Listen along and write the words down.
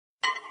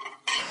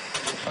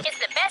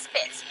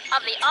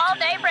of the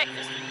all-day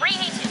breakfast,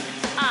 Reheated,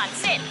 on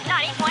Sin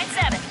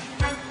 90.7.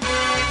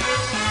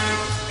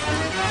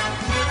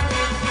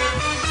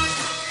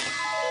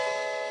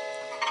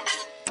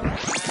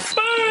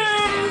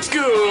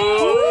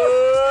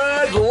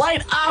 Good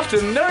late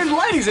afternoon,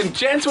 ladies and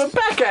gents. We're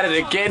back at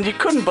it again. You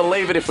couldn't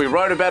believe it if we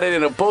wrote about it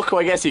in a book.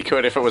 Well, I guess you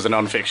could if it was a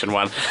non-fiction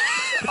one.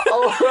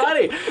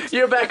 Alrighty,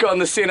 you're back on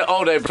the Sin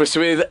All Day Breakfast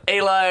with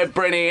Eli,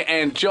 Brennie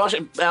and Josh.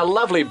 Our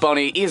lovely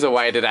Bonnie is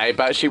away today,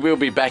 but she will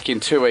be back in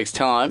 2 weeks'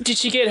 time. Did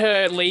she get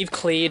her leave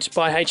cleared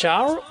by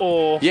HR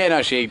or? Yeah,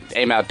 no, she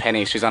emailed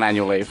Penny. She's on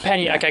annual leave.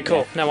 Penny, Yeah, okay, cool.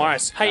 yeah. No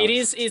worries. Hey,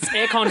 it's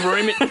aircon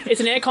room. It's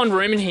an aircon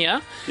room in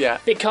here. Yeah.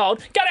 Bit cold.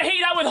 Gotta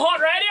heat up with hot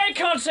radio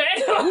content.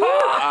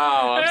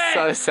 Oh, I'm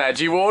so sad.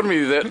 You warned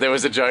me that there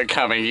was a joke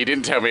coming. You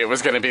didn't tell me it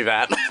was going to be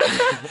that.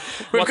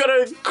 We've got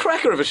a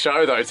cracker of a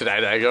show, though,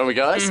 today, don't we,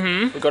 guys?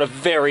 Mm-hmm. We've got a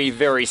very,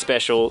 very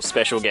special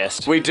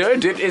guest. We do.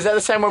 Is that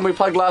the same one we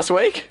plugged last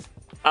week?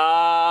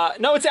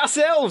 No, it's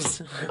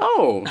ourselves.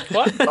 Oh.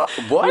 What?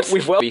 What?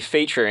 We've be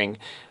featuring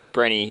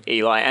Brennie,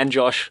 Eli, and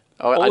Josh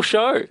all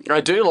show. I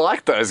do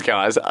like those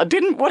guys.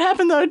 What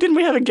happened, though? Didn't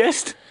we have a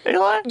guest,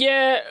 Eli?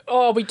 Yeah,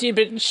 we did,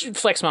 but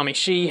Flex Mummy,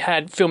 she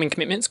had filming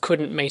commitments,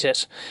 couldn't meet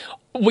it.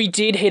 We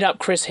did hit up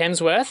Chris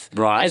Hemsworth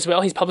as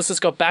well. His publicist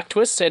got back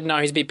to us, said, no,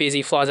 he's a bit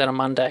busy, flies out on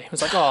Monday. I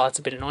was like, that's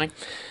a bit annoying.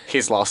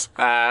 His loss.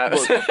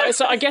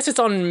 So I guess it's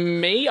on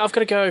me. I've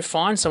got to go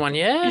find someone,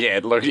 yeah?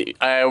 Yeah, look,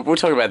 we'll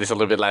talk about this a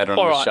little bit later on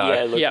in the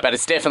show. Yeah, but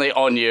it's definitely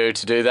on you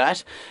to do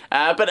that.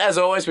 But as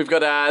always, we've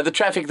got the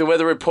traffic, the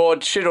weather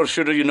report. Should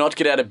you not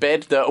get out of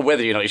bed?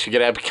 Whether you should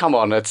get out. Come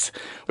on,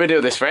 we're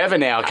doing this forever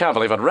now. I can't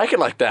believe I'd wreck it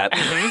like that.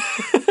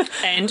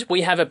 Mm-hmm. And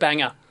we have a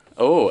banger.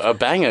 Oh, a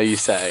banger, you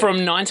say?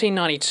 From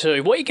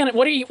 1992.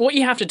 What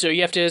you have to do,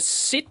 you have to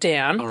sit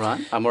down. All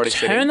right, I'm already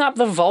sitting. Turn up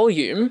the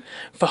volume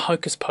for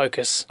Hocus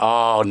Pocus.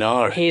 Oh,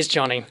 no. Here's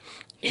Johnny.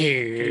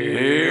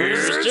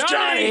 Here's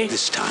Johnny.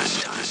 This time,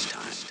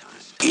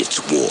 it's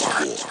war.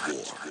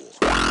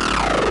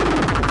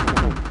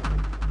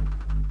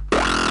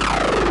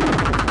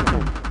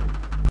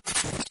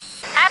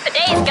 Half the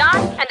day is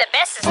gone, and the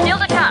best is still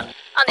to come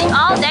on the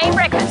all-day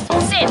breakfast,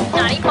 Sin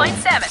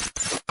 90.7.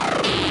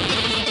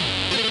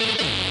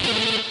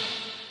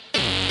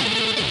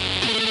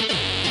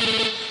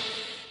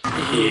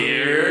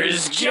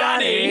 Here's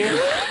Johnny.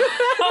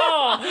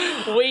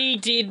 We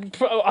did,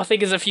 I think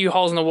there's a few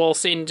holes in the wall,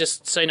 Sin,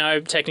 just so you know,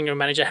 technical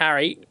manager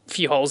Harry, a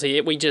few holes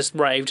here. We just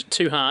raved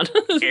too hard.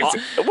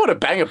 What a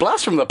banger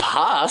blast from the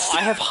past. I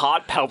have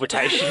heart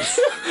palpitations.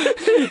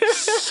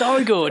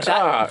 So good.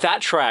 That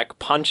track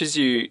punches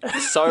you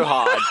so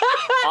hard.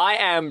 I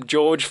am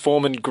George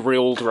Foreman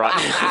grilled right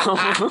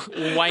now.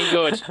 Way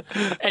good.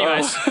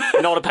 Anyways.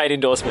 Not a paid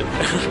endorsement.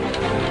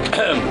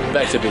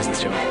 Back to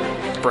business, John.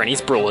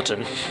 Brennie's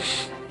Brulletin.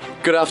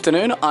 Good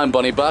afternoon, I'm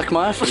Bonnie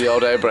Barkmeyer for the All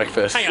Day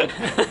Breakfast. Hang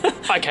on.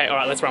 Okay, all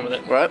right, let's run with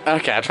it. Right,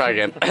 okay, I'll try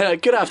again.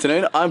 Good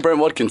afternoon, I'm Brent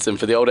Watkinson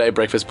for the All Day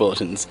Breakfast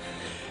Bulletins.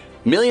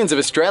 Millions of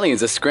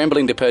Australians are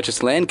scrambling to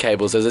purchase LAN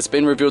cables as it's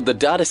been revealed the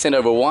data sent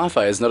over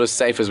Wi-Fi is not as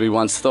safe as we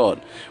once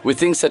thought, with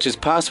things such as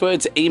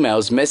passwords,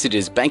 emails,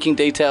 messages, banking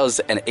details,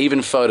 and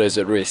even photos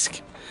at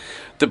risk.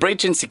 The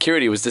breach in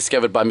security was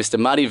discovered by Mr.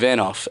 Marty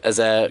Vanhoff as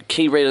a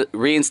key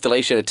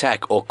reinstallation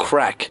attack, or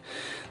crack.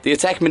 The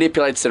attack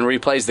manipulates and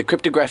replays the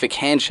cryptographic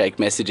handshake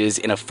messages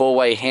in a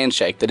four-way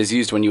handshake that is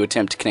used when you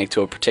attempt to connect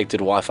to a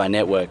protected Wi-Fi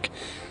network,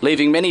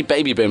 leaving many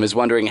baby boomers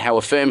wondering how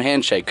a firm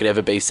handshake could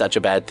ever be such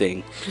a bad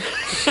thing.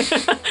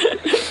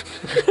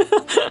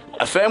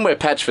 A firmware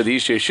patch for the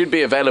issue should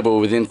be available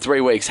within 3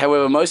 weeks.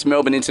 However, most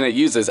Melbourne internet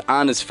users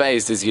aren't as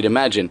phased as you'd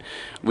imagine,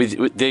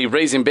 with the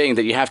reason being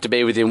that you have to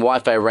be within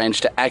Wi-Fi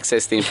range to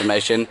access the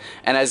information,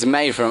 and as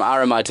May from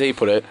RMIT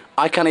put it,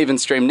 I can't even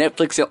stream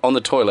Netflix on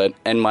the toilet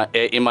and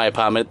in my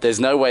apartment. There's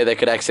no way they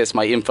could access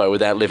my info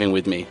without living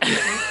with me.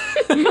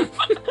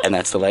 And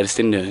that's the latest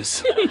in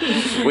news.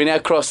 We now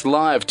cross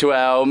live to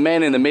our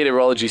man in the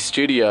meteorology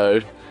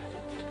studio.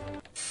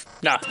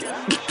 No.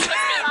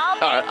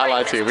 All right, I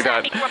lied to you. We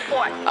don't.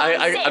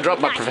 I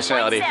dropped my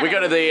professionality. We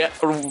go to the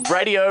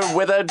radio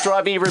weather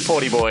drivey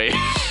reporty boy.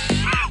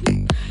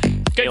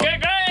 Go.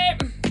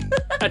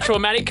 A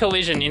traumatic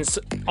collision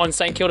on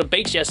St Kilda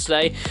Beach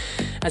yesterday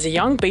as a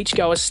young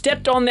beachgoer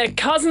stepped on their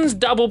cousin's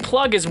double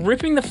pluggers,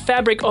 ripping the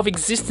fabric of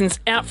existence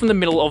out from the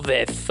middle of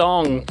their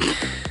thong.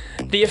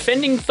 The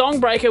offending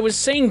thong breaker was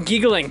seen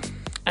giggling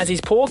as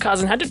his poor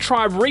cousin had to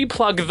try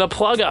replug the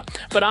plugger.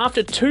 But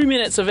after 2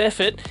 minutes of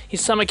effort,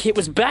 his summer kit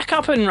was back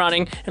up and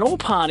running, and all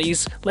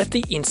parties left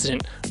the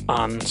incident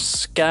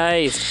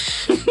unscathed.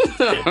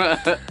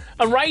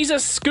 A Razor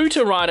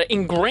scooter rider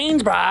in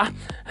Greensborough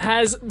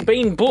has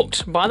been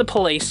booked by the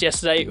police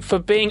yesterday for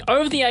being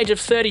over the age of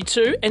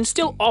 32 and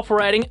still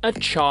operating a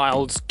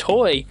child's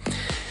toy.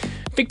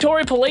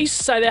 Victoria Police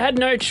say they had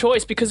no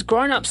choice because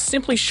grown-ups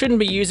simply shouldn't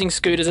be using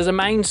scooters as a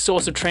main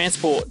source of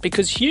transport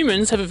because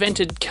humans have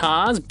invented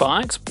cars,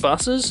 bikes,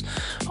 buses,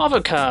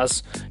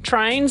 hovercars,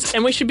 trains,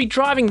 and we should be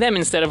driving them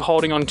instead of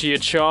holding on to your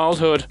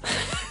childhood.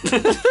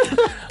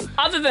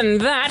 Other than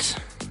that,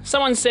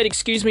 Someone said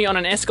excuse me on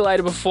an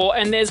escalator before,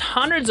 and there's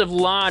hundreds of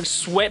large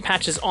sweat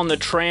patches on the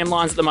tram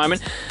lines at the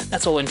moment.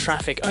 That's all in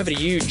traffic. Over to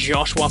you,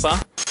 Josh Whopper.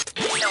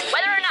 So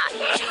whether or not,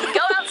 go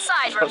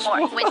outside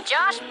report with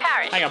Josh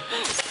Parrish. Hang on.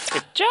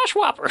 Josh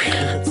Whopper.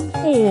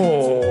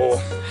 Oh,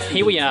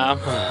 here we are.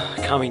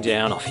 Coming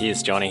down off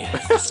here's Johnny.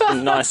 It's a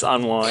nice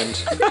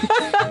unwind.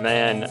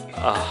 Man,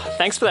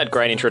 thanks for that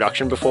great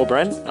introduction before,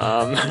 Brent.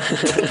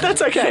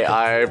 That's okay.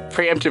 I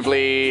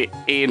preemptively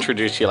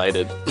introduced you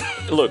later.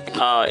 Look,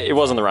 it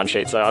was on the run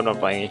sheet, so I'm not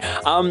blaming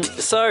you.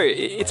 So,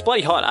 it's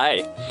bloody hot,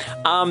 eh?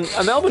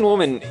 A Melbourne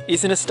woman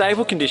is in a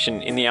stable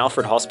condition in the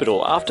Alfred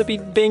Hospital after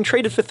being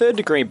treated for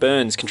third-degree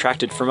burns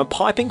contracted from a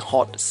piping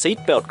hot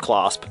seatbelt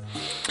clasp.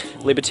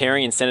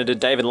 Libertarian Senator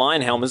David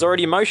Leyonhjelm has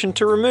already motioned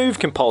to remove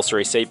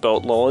compulsory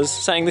seatbelt laws,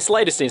 saying this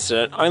latest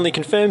incident only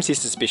confirms his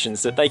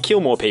suspicions that they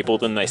kill more people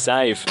than they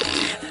save.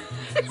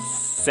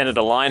 Senator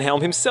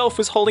Leyonhjelm himself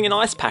was holding an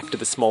ice pack to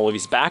the small of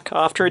his back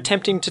after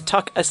attempting to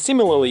tuck a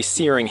similarly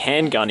searing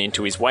handgun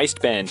into his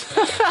waistband.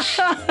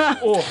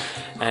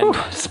 And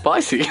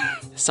Spicy.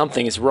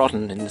 something is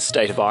rotten in the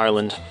state of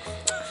Ireland.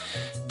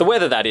 The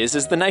weather, that is,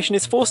 as the nation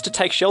is forced to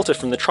take shelter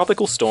from the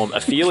tropical storm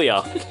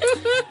Ophelia.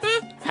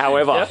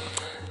 However,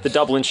 the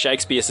Dublin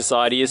Shakespeare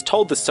Society has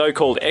told the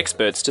so-called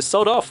experts to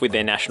sod off with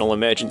their national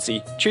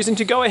emergency, choosing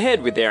to go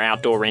ahead with their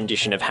outdoor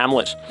rendition of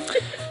Hamlet.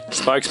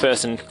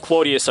 Spokesperson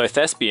Claudius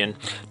O'Thespian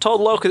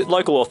told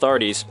local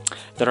authorities,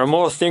 "There are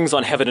more things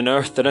on heaven and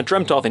earth than are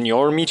dreamt of in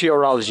your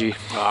meteorology."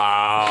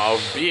 Oh,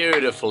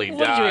 beautifully done.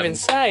 What did you even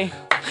say?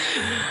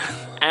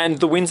 And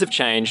the winds of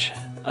change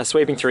are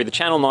sweeping through the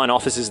Channel 9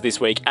 offices this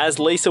week as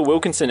Lisa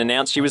Wilkinson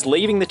announced she was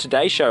leaving the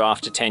Today Show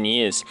after 10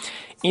 years.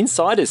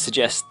 Insiders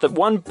suggest that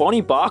one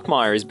Bonnie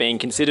Barkmeyer is being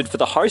considered for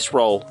the host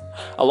role,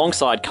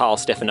 alongside Carl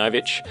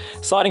Stefanovich,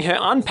 citing her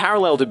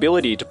unparalleled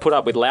ability to put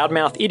up with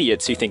loudmouth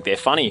idiots who think they're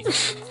funny.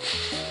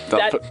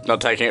 Not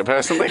taking it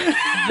personally.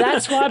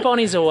 That's why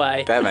Bonnie's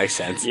away. That makes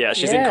sense. Yeah,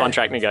 she's in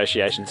contract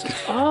negotiations.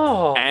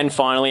 Oh. And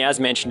finally, as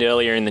mentioned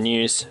earlier in the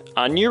news,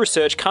 new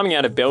research coming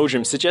out of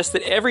Belgium suggests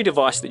that every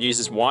device that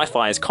uses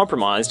Wi-Fi is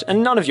compromised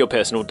and none of your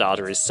personal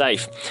data is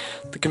safe.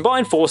 The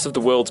combined force of the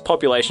world's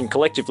population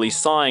collectively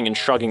sighing and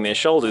shrugging their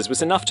shoulders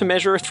was enough to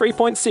measure a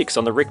 3.6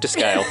 on the Richter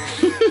scale.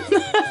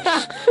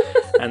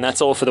 And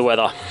that's all for the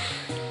weather.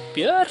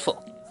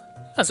 Beautiful.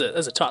 That's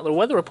a tight little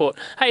weather report.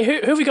 Hey, who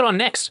have we got on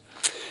next?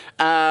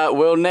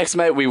 Well, next,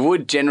 mate, we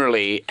would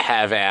generally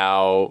have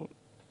our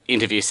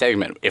interview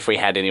segment if we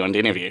had anyone to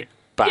interview.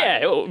 But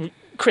Yeah, well,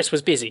 Chris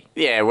was busy.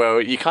 yeah, well,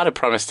 you kind of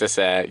promised us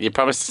an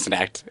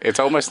act. It's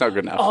almost not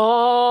good enough.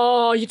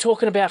 Oh, you're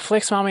talking about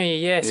Flex Mummy.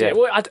 Yes. Yeah. Yeah.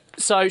 Well,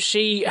 so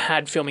she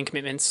had filming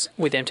commitments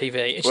with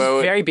MTV. She's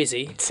Well, very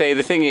busy. See,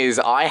 the thing is,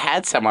 I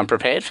had someone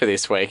prepared for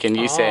this week, and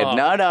you said,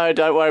 no,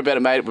 don't worry about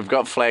it, mate. We've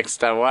got Flex.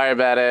 Don't worry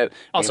about it.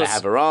 We're so going to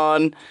have her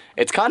on.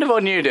 It's kind of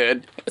on you,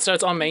 dude. So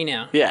it's on me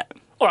now. Yeah.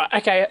 All right,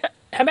 okay.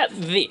 How about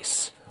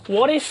this?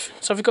 What if...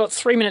 So we've got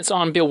 3 minutes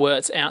on Bill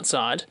Wirtz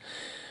outside.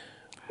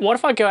 What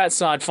if I go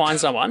outside, find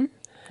someone,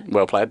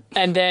 Well played.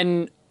 and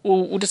then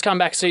we'll just come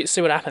back, see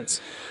what happens?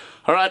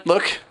 All right,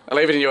 look, I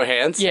leave it in your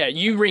hands. Yeah,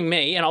 you ring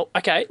me, and I'll...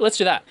 Okay, let's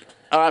do that.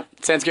 All right,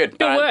 sounds good.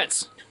 Bill All right.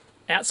 Wirtz.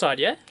 Outside,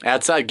 yeah?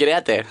 Outside, get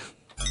out there.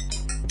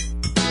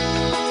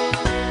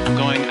 I'm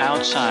going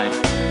outside.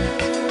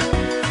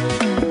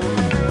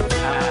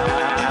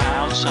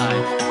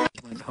 Outside.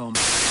 Went home.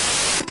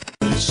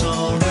 It's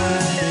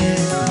alright,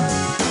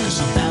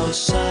 'cause I'm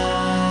outside.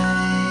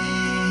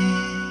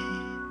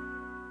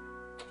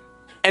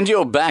 And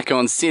you're back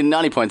on Sin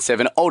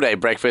 90.7 All Day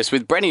Breakfast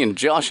with Brennie and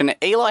Josh, and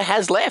Eli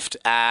has left.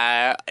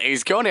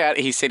 He's gone out.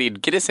 He said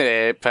he'd get us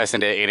a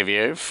person to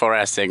interview for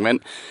our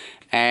segment,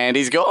 and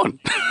he's gone.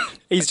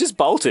 He's just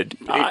bolted.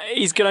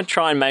 He's going to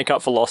try and make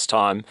up for lost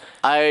time.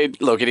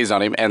 Look, it is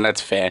on him, and that's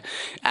fair.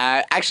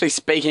 Actually,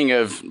 speaking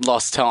of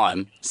lost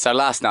time, so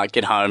last night,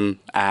 get home,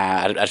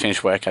 I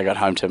finished work, I got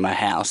home to my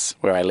house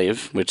where I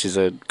live, which is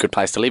a good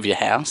place to live, your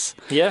house.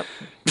 Yep.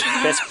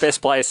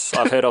 Best place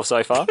I've heard of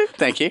so far.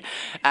 Thank you.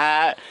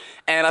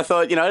 And I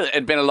thought,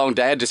 it'd been a long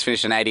day. I'd just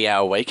finished an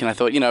 80-hour week. And I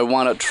thought,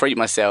 why not treat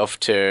myself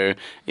to,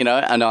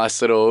 a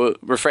nice little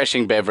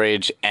refreshing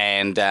beverage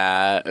and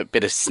a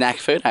bit of snack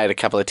food. I had a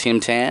couple of Tim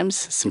Tams,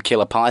 some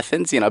Killer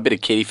Pythons, a bit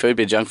of kiddie food, a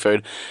bit of junk food.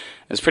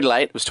 It was pretty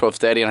late. It was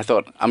 12:30. And I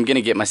thought, I'm going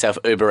to get myself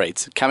Uber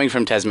Eats. Coming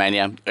from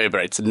Tasmania,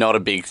 Uber Eats, not a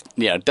big,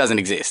 doesn't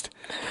exist.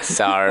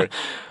 So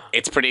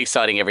it's pretty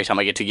exciting every time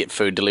I get to get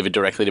food delivered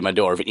directly to my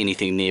door of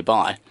anything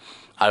nearby.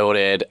 I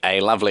ordered a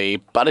lovely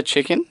butter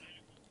chicken,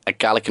 a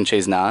garlic and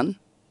cheese naan,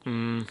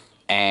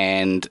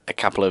 and a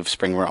couple of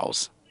spring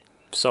rolls.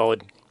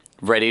 Solid.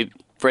 Ready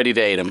to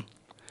eat them.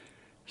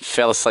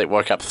 Fell asleep,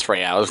 woke up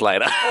 3 hours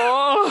later.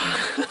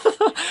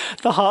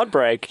 The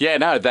heartbreak. Yeah,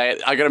 no,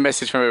 I got a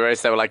message from Uber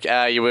Eats. They were like,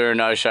 you were a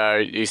no-show.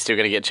 You're still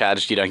going to get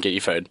charged. You don't get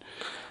your food.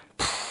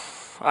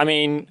 I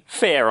mean,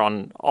 fair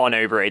on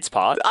Uber Eats'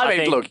 part. I mean,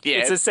 think look, yeah.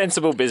 It's a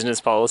sensible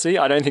business policy.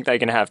 I don't think they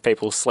can have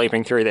people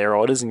sleeping through their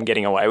orders and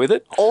getting away with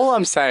it. All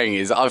I'm saying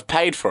is I've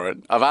paid for it.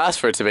 I've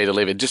asked for it to be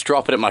delivered. Just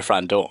drop it at my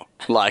front door.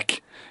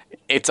 Like,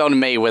 it's on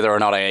me whether or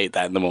not I eat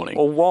that in the morning.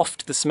 Or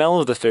waft the smell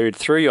of the food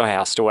through your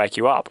house to wake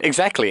you up.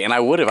 Exactly, and I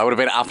would have. I would have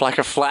been up like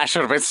a flash. I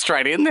would have been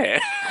straight in there.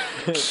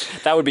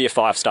 That would be a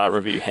 5-star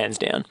review, hands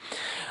down.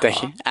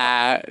 Thank you.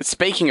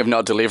 Speaking of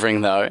not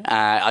delivering, though,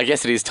 I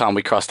guess it is time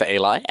we cross to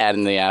Eli out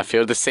in the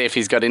field to see if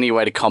he's got any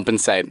way to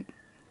compensate.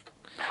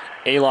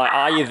 Eli,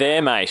 are you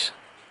there, mate?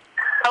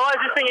 Hello, is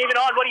this thing even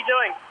on? What are you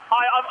doing?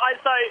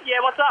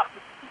 What's up?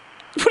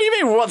 What do you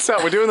mean, what's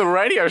up? We're doing the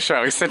radio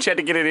show. We sent you out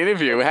to get an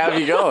interview. How have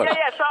you gone?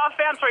 So I've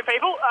found 3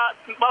 people.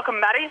 Welcome,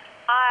 Maddie.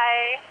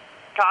 Hi.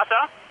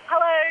 Carter.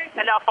 Hello.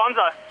 And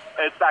Alfonso.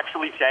 It's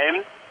actually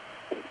James.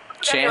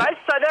 Anyway,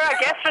 so they're our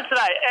guests for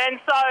today.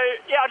 And so, I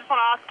just want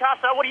to ask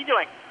Carter, what are you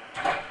doing?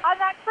 I'm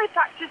actually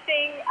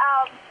practicing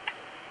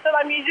for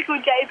my musical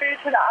debut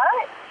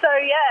tonight. So,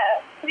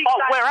 pretty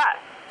excited. Where at?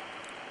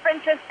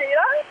 Princess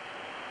Theatre.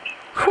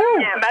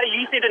 Yeah, Maddie,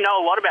 you seem to know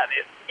a lot about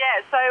this.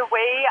 Yeah, so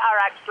we are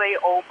actually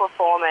all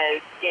performers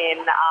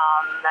in the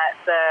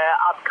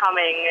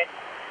upcoming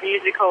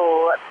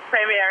musical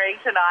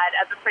premiering tonight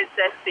at the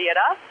Princess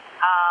Theatre.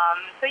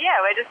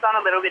 We're just on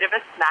a little bit of a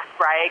snack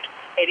break,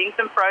 eating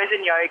some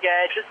frozen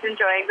yogurt, just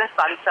enjoying the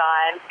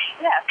sunshine.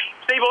 Yeah.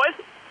 See, boys,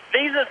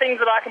 these are things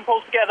that I can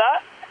pull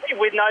together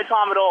with no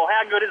time at all.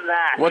 How good is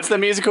that? What's the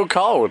musical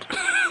called?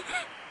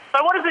 So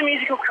what is the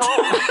musical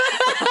called?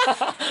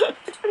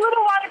 It's a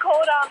little one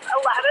called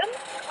Aladdin.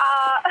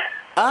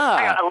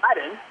 Hang on,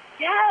 Aladdin?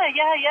 Yeah.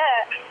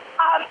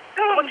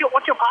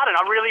 What's your part in?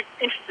 I'm really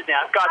interested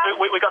now. Guys,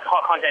 we got the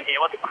hot content here.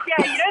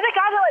 Yeah, you know the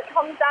guy that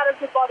comes out of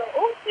the bottle?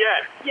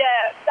 Yeah.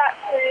 Yeah, that's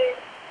who.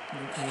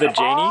 The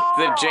genie?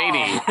 The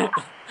genie.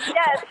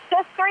 Yeah,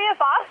 there's 3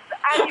 of us,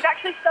 and you've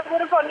actually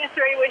stumbled upon your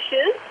 3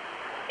 wishes.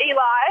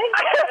 Eli.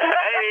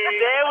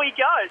 There we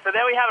go. So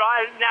there we have it.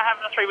 I now have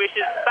the 3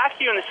 wishes. Back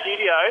to you in the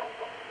studio.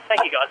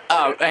 Thank you, guys.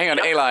 Oh, hang on,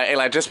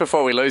 Eli, just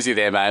before we lose you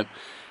there, mate.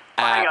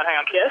 Hang on.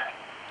 Yes?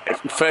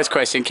 First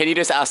question, can you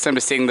just ask them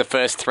to sing the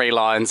first 3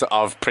 lines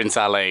of Prince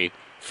Ali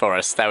for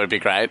us? That would be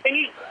great.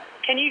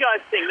 Can you guys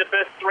sing the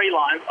first 3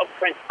 lines of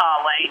Prince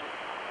Ali?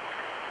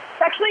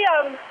 It's actually,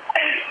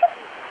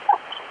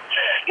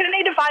 gonna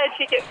need to buy a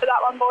ticket for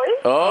that one, boys.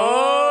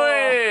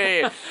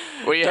 Oh!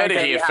 Well, you heard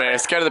it here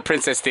first. Go to the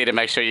Princess Theatre,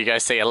 make sure you go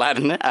see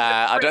Aladdin.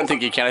 I don't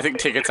think you can. I think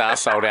tickets are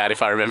sold out,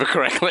 if I remember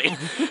correctly.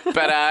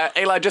 But,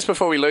 Eli, just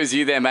before we lose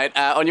you there, mate,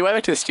 on your way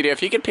back to the studio,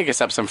 if you could pick us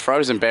up some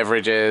frozen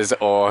beverages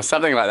or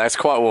something like that. It's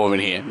quite warm in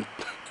here.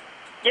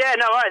 Yeah,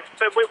 no worries.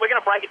 But we're going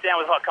to break it down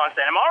with hot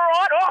content. Am I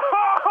all right?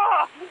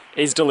 Oh!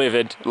 He's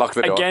delivered. Lock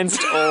the door.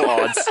 Against all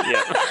odds.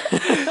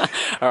 Yeah.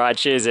 All right,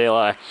 cheers,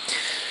 Eli.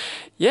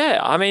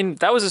 Yeah, I mean,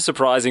 that was a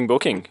surprising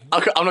booking.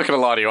 I'm not going to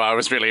lie to you, I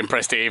was really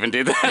impressed he even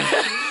did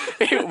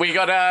that. We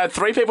got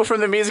 3 people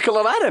from the musical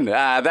Aladdin.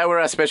 They were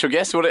our special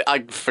guests.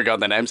 I forgot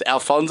their names.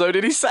 Alfonso,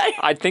 did he say?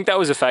 I think that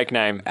was a fake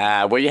name.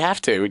 Well, you have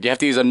to. You have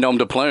to use a nom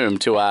de plume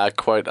to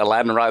quote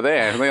Aladdin right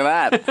there. Look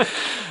at that.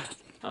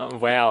 Oh,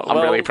 wow.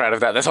 I'm really proud of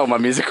that. That's all my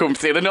musical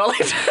theatre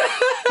knowledge.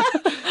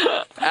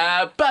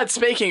 But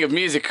speaking of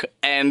music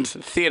and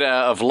theatre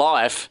of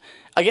life,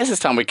 I guess it's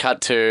time we cut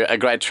to a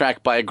great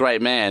track by a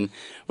great man.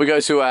 We go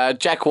to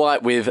Jack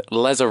White with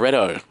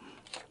Lazaretto.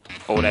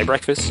 All Day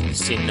Breakfast,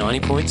 Sin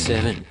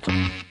 90.7.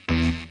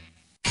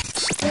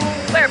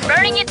 We're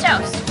burning your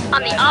toast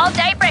on the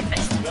all-day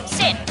breakfast.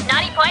 Sin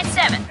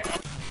 90.7.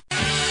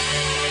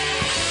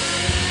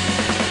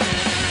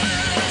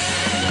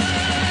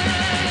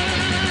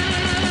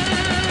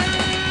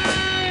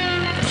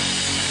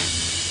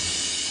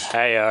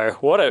 Hey-o,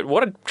 what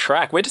a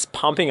track. We're just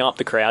pumping up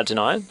the crowd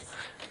tonight.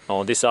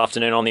 Or this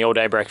afternoon on the All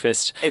Day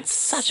Breakfast. It's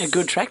such a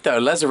good track,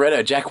 though.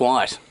 Lazaretto, Jack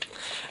White.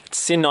 It's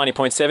Sin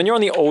 90.7. You're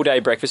on the All Day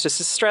Breakfast.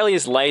 It's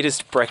Australia's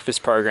latest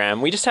breakfast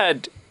program. We just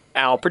had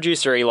our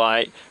producer,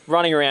 Eli,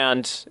 running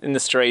around in the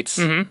streets,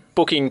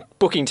 booking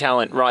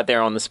talent right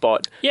there on the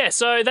spot. Yeah,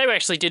 so they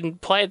actually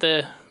didn't play at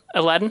the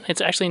Aladdin.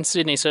 It's actually in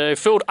Sydney, so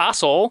fooled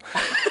us all,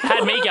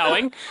 had me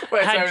going.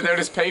 Wait, so they're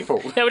just people?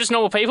 They were just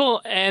normal people,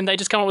 and they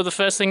just come up with the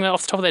first thing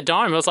off the top of their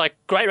dome. It was like,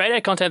 great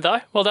radio content, though.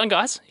 Well done,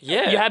 guys.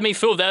 Yeah. You had me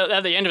fooled.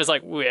 At the end, it was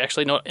like, we're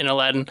actually not in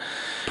Aladdin.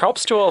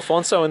 Props to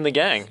Alfonso and the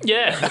gang.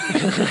 Yeah.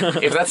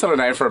 If that's not a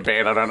name for a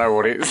band, I don't know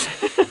what is.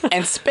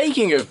 And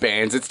speaking of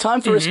bands, it's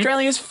time for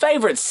Australia's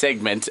favourite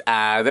segment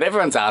that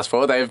everyone's asked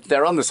for.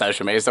 They're on the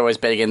social media. It's always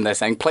big in there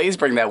saying, please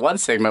bring that one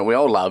segment we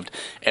all loved.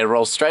 It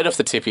rolls straight off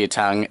the tip of your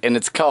tongue, and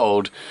it's called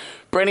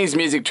Brennie's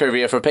Music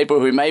Trivia for people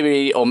who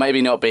maybe or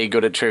maybe not be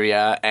good at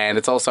trivia, and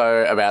it's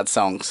also about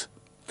songs.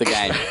 The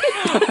game.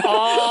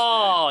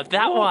 Oh,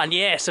 that one.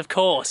 Yes, of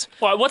course.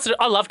 Well, what's it?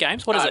 I love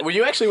games. What is it? Well,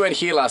 you actually weren't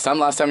here last time.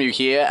 Last time you were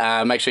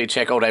here, make sure you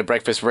check All Day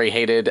Breakfast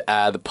Reheated,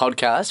 the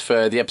podcast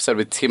for the episode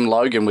with Tim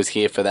Logan was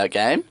here for that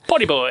game.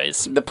 Potty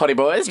Boys. The Potty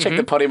Boys. Check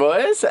the Potty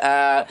Boys.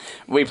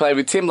 We played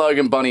with Tim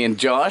Logan, Bonnie and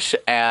Josh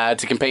to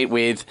compete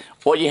with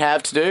what you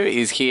have to do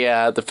is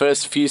hear the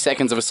first few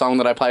seconds of a song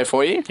that I play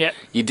for you. Yep.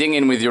 You ding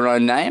in with your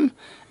own name.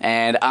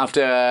 And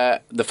after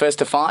the first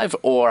to 5,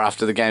 or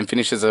after the game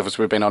finishes, if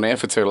we've been on air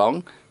for too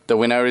long, The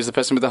winner is the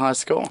person with the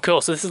highest score.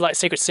 Cool. So this is like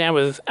Secret Sound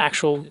with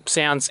actual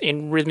sounds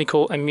in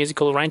rhythmical and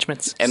musical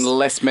arrangements. And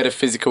less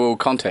metaphysical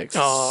context.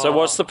 So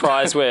what's the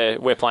prize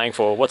we're playing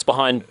for? What's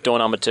behind door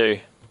number 2?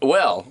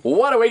 Well,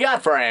 what do we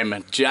got for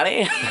him,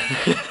 Johnny?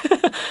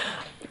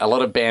 A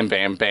lot of bam,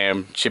 bam,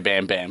 bam,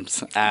 shabam,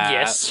 bams.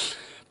 Yes.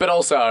 But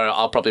also,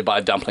 I'll probably buy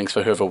dumplings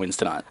for whoever wins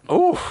tonight.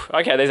 Ooh,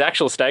 okay, there's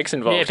actual stakes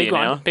involved Yeah, big here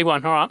one. now. Big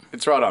one. All right.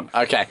 It's right on.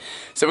 Okay.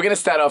 So we're going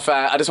to start off.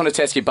 I just want to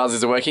test your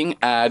buzzers are working.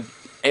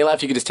 Eli,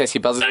 if you could just test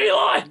your buzzers.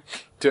 Eli!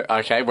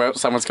 Okay, well,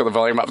 someone's got the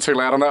volume up too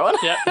loud on that one.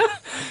 Yep.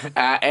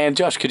 And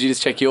Josh, could you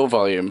just check your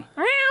volume?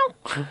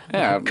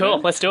 Yeah,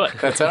 Cool. Let's do it.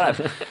 That's all right.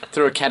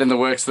 Threw a cat in the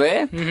works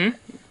there. Mm-hmm.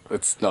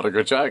 It's not a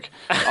good joke.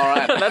 All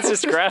right. That's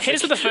just graphic. Hit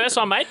us with the first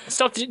one, mate.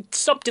 Stop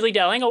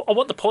dilly-dallying. I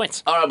want the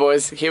points. All right,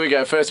 boys. Here we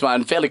go. First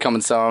one. Fairly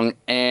common song.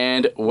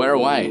 And we're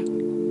away.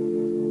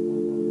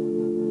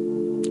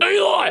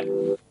 Eli.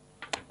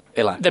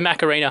 The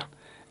Macarena.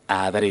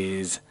 That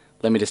is...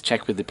 Let me just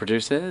check with the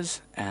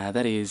producers.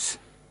 That is...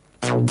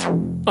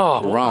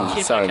 Oh, wrong.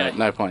 yeah, Sorry, okay. mate.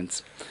 No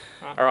points.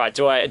 All right,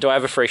 do I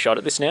have a free shot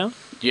at this now?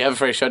 Do you have a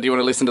free shot? Do you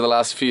want to listen to the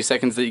last few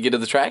seconds that you get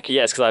of the track?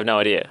 Yes, because I have no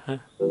idea.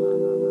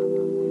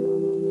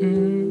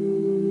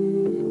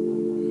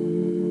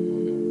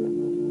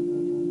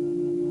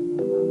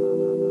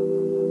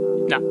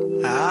 No.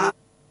 Huh?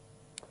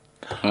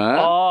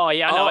 Oh,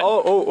 yeah, I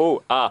know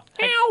it.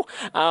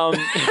 Ow.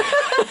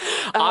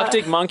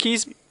 Arctic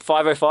Monkeys,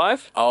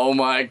 505. Oh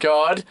my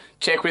god.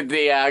 Check with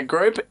the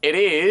group. It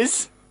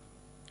is...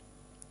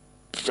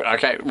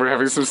 Okay, we're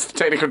having some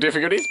technical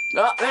difficulties.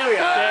 Oh, there we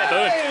go. Yeah,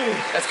 boom.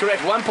 That's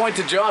correct. 1 point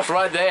to Josh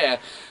right there.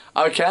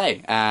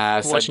 Okay.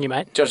 So Watching you,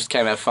 mate. Josh just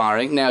came out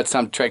firing. Now it's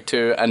time to track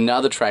to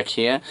another track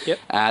here. Yep.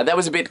 That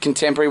was a bit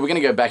contemporary. We're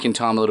going to go back in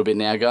time a little bit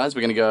now, guys.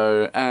 We're going to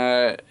go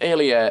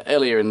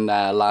earlier in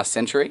last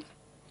century.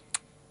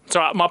 It's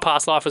all right. My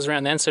past life was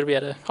around then, so I'll be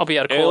able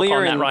to call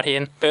upon that right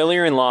here.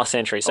 Earlier in last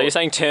century. So you're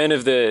saying turn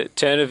of the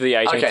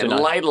 18th Okay, to 19th.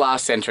 late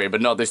last century,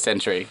 but not this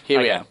century. Here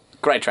we are.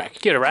 Great track.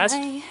 Give it a Raz.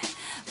 I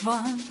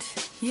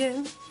want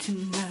you to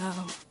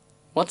know.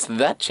 What's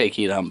that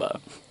cheeky number?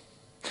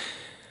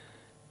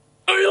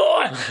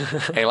 Eli!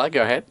 Eli,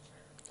 go ahead.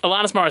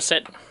 Alanis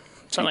Morissette.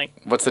 Something.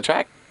 What's the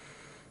track?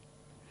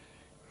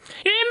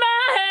 In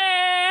my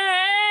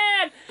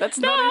head! That's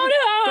No, not even.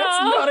 no. That's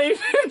not even.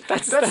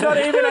 That's not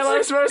even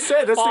Alanis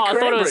Morissette. That's Oh, the I thought it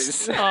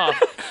Cranberries. was...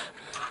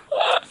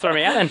 Throw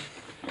me out then.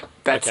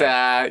 That's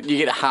you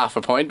get half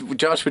a point.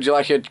 Josh, would you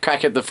like a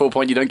crack at the full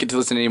point? You don't get to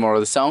listen any more of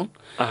the song.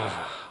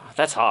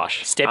 That's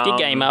harsh. Step your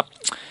game up.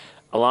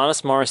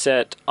 Alanis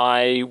Morissette,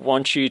 I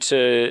want you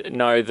to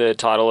know the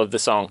title of the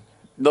song.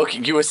 Look,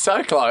 you were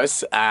so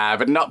close,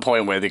 but not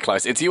point-worthy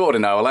close. It's You Ought to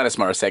Know, Alanis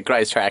Morissette,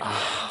 great track.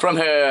 From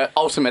her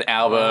ultimate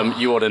album,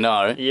 You Ought to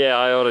Know. Yeah,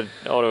 I ought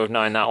to have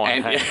known that one.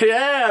 And, Hey.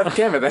 yeah,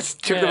 damn it, that's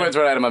took the Yeah. words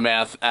right out of my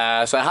mouth.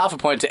 So half a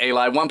point to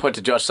Eli, 1 point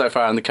to Josh so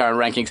far in the current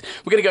rankings.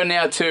 We're going to go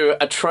now to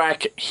a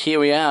track. Here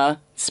we are.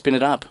 Spin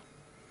it up.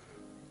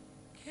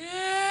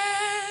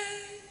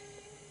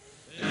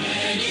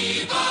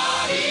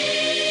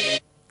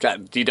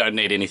 God, you don't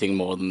need anything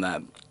more than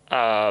that.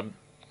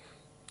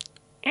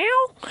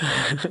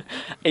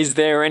 Is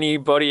there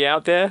anybody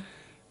out there?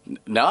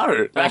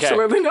 No,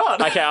 absolutely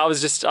not. Okay, I was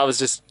just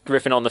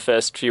riffing on the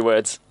first few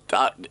words.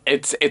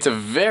 It's a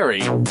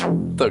very...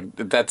 Look,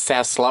 that's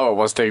how slow it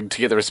was to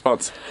get the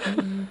response.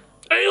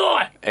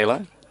 Eli! Eli? I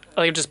think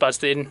I've just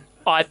buzzed in.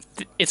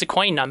 It's a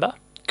Queen number.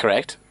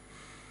 Correct.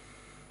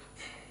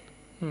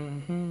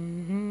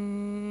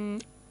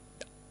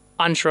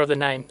 Unsure of the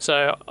name.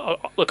 So,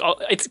 look,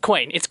 it's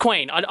Queen. It's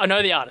Queen. I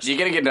know the artist. You're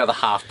going to get another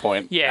half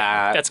point.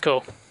 Yeah, that's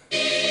cool.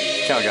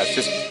 Come on, guys,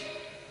 just...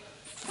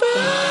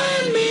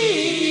 Find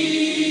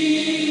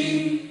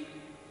me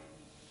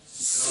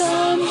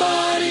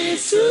somebody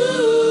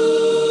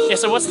to... Yeah,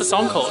 so what's the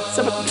song called?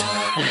 Somebody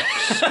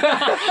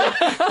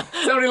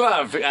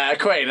Love,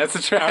 Queen, that's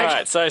the track. All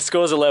right, so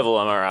scores a level,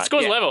 am I right?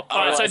 Scores level.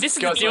 All right, so this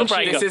is the deal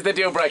breaker. This is the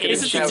deal breaker.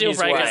 This is the deal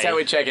breaker. That's how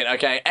we check it.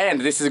 Okay,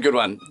 and this is a good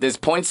one. There's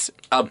points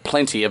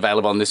plenty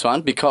available on this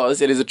one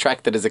because it is a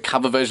track that is a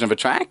cover version of a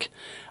track.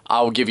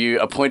 I'll give you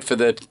a point for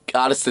the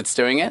artist that's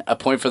doing it, a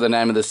point for the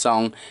name of the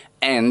song,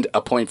 and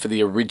a point for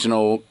the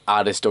original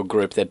artist or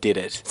group that did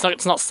it.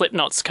 It's not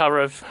Slipknot's cover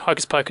of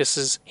Hocus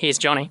Pocus's Here's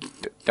Johnny.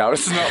 No,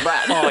 it's not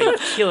that. Oh, you're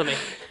killing me.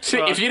 See,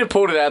 if you'd have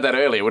pulled it out that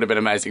early, it would have been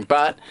amazing.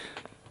 But,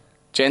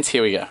 gents,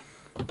 here we go.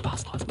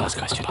 Past lives, past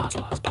question. Past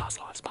lives, past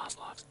lives, past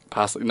lives.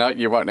 No,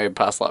 you won't need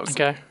past lives.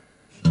 Okay.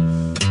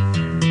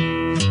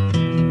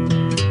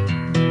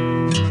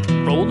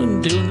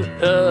 Rolling down the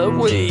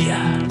highway.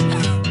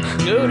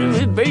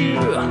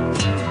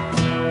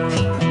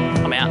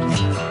 I'm out.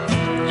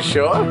 You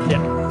sure? Yeah.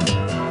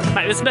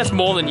 Mate, that's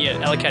more than you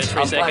allocated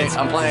 3 seconds.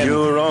 I'm playing.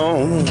 You're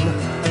on.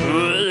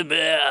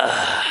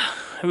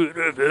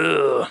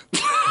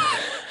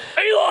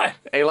 Eli!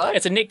 Eli?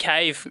 It's a Nick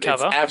Cave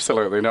cover. It's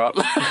absolutely not.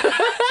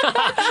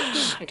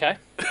 Okay.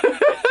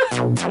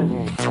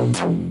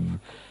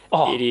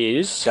 It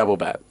is Double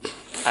bat.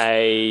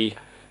 a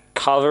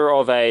cover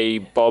of a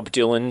Bob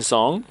Dylan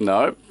song.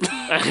 No. All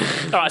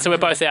right, so we're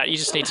both out. You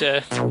just need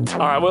to. All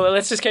right, well,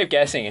 let's just keep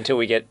guessing until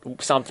we get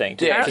something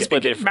to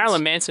split the difference.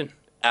 Marilyn Manson.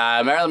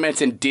 Marilyn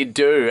Manson did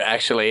do,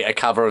 actually, a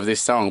cover of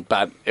this song,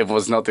 but it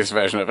was not this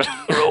version of it.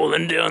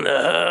 Rolling down the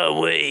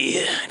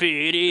highway.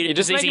 You're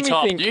just making me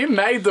Top. think. You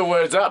made the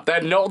words up.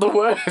 They're not the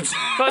words.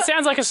 Well, it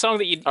sounds like a song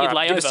that you'd All right,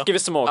 lay give over.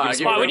 us some more. Give us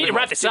some All more. right, we need to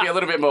wrap this Give up. you a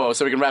little bit more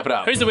so we can wrap it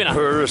up. Who's the winner?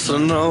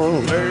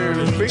 Personal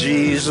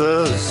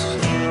Jesus.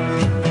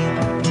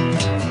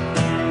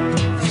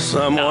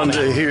 Someone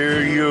to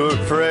hear your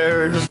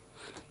prayers.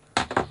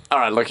 All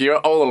right, look, you're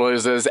all the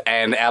losers,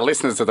 and our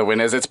listeners are the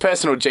winners. It's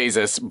Personal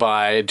Jesus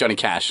by Johnny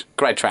Cash.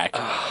 Great track.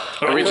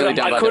 Originally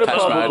done I by could have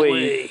Depeche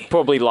Mode.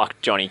 probably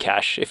lucked Johnny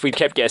Cash if we'd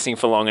kept guessing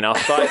for long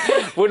enough,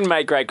 but wouldn't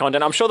make great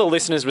content. I'm sure the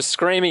listeners were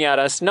screaming at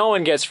us, no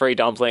one gets free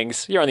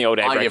dumplings. You're on the all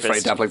day I breakfast. get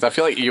free dumplings. I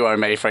feel like you owe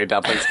me free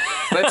dumplings.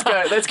 Let's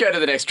go to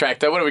the next track,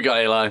 though. What do we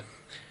got, Eli?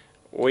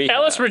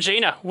 Ellis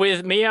Regina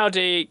with Meow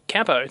de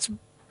Campo. It's a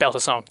belter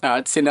song. All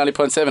right, Sin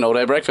 90.7, all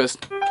day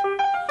breakfast.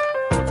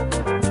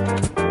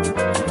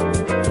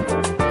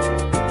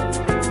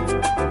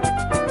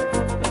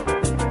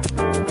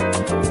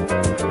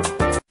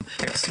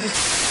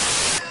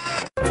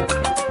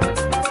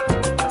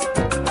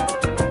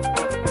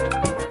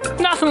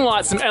 Nothing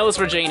like some Ellis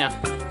Regina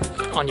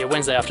on your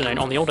Wednesday afternoon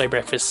on the all day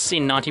breakfast.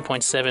 Sin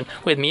 90.7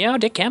 with Meow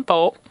de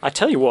Campo. I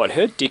tell you what,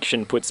 her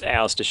diction puts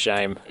ours to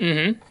shame.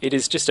 Mm-hmm. It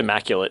is just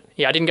immaculate.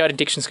 Yeah, I didn't go to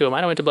diction school, mate.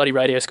 I went to bloody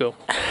radio school.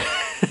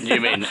 You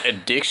mean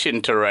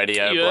addiction to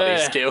radio, Yeah.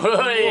 bloody still?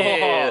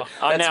 Yeah.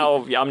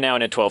 I'm now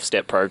in a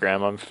 12-step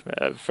program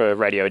for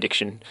radio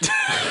addiction.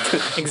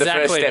 Exactly. The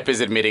first step is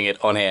admitting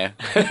it on air.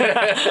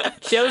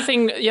 The other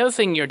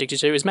thing you're addicted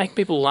to is making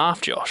people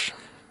laugh, Josh.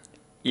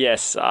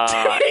 Yes.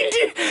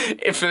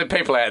 If for the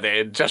people out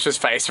there, Josh's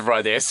face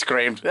right there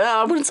screamed,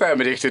 I wouldn't say I'm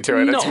addicted to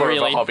it. Not It's more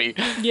really. of a hobby.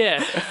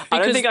 Yeah. I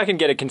don't because- think I can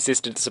get a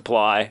consistent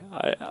supply.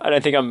 I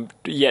don't think I'm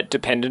yet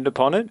dependent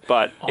upon it,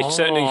 but it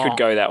certainly could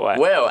go that way.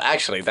 Well,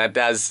 actually, that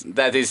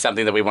is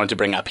something that we wanted to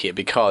bring up here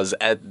because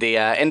at the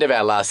end of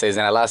our last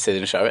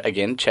season show,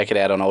 again, check it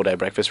out on All Day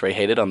Breakfast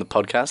Reheated on the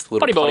podcast. Little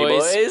Potty Potty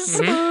Boys.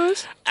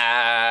 Boys.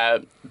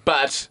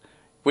 But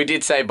we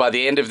did say by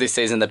the end of this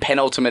season, the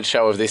penultimate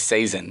show of this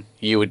season,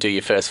 you would do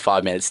your first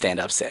 5-minute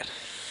stand-up set.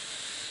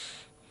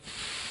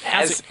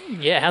 How's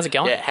it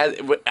going?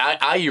 Yeah,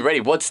 are you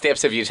ready? What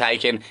steps have you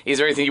taken? Is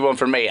there anything you want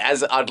from me?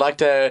 As I'd like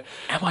to.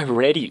 Am I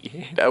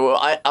ready? Well,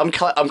 I'm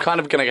kind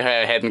of going to go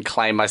ahead and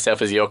claim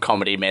myself as your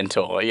comedy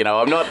mentor. You know,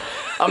 I'm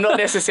not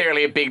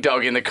necessarily a big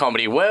dog in the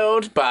comedy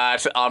world,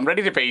 but I'm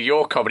ready to be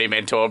your comedy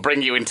mentor,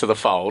 bring you into the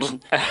fold.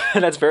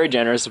 That's very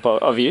generous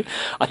of you.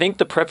 I think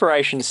the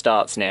preparation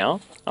starts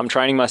now. I'm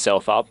training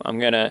myself up. I'm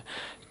going to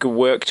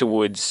work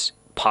towards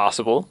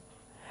passable.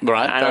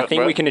 Right. And I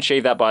think we can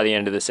achieve that by the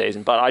end of the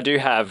season. But I do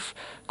have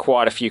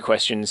quite a few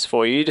questions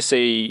for you to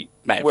see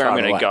where I'm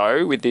going to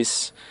go with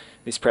this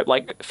prep.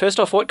 Like, first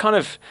off, what kind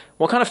of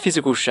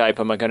physical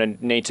shape am I going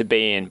to need to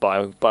be in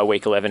by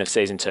week 11 of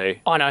season 2?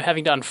 I know,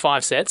 having done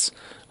 5 sets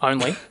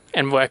only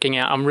and working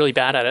out, I'm really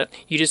bad at it.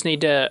 You just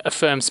need a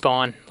firm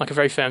spine, like a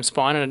very firm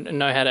spine, and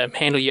know how to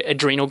handle your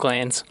adrenal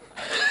glands.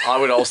 I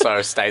would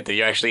also state that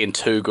you're actually in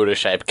too good a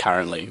shape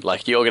currently.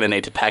 Like, you're going to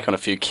need to pack on a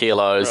few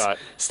kilos, Right.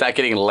 start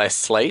getting less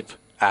sleep.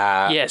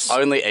 Yes.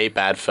 Only eat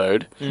bad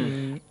food.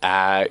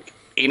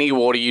 Any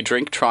water you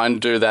drink, try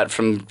and do that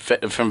from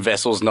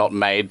vessels not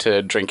made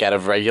to drink out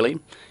of regularly.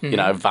 You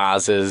know,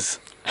 vases,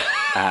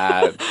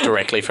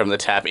 directly from the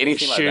tap,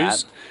 anything like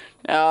Shoes?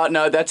 that.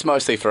 No, that's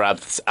mostly for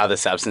other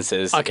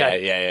substances.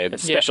 Okay. Yeah.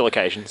 Special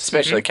occasions.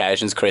 Special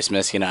occasions,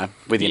 Christmas, you know,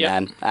 with your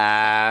Yep.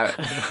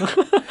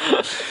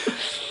 nan.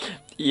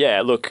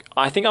 Yeah, look,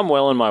 I think I'm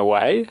well on my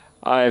way.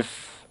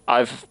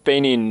 I've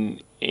been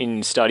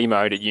in study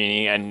mode at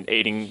uni and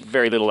eating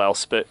very little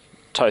else but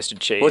toasted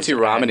cheese. What's your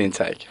ramen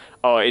intake?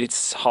 Oh,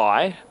 it's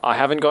high. I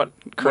haven't got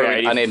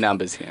creative. I need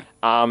numbers here.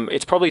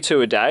 It's probably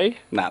 2 a day.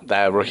 Nah,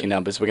 they're rookie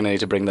numbers. We're going to need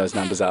to bring those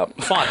numbers up.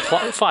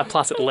 5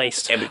 plus at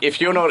least. And if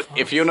you're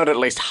not at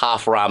least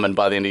half ramen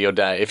by the end of your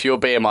day, if your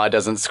BMI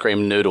doesn't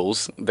scream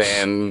noodles,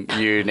 then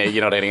you're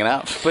not eating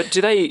enough. But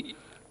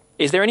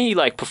is there any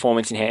like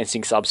performance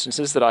enhancing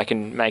substances that I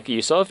can make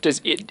use of? Is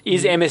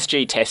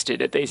MSG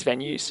tested at these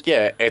venues?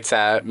 Yeah, it's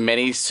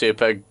many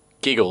super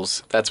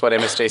giggles. That's what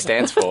MSG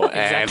stands for.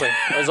 Exactly.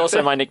 It was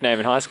also my nickname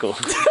in high school.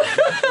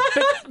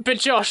 But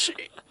Josh,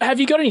 have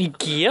you got any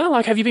gear?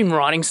 Like, have you been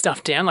writing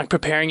stuff down, like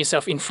preparing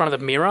yourself in front of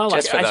the mirror? Like,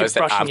 Just for as those you're that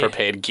brushing aren't your...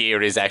 prepared,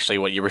 gear is actually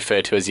what you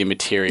refer to as your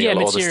material, Yeah, all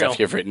the material. stuff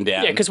you've written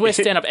down. Yeah, because we're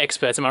stand-up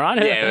experts, am I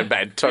right? Yeah,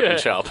 mate, talk and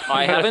shop.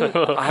 I haven't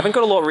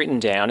got a lot written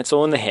down. It's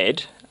all in the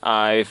head.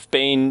 I've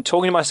been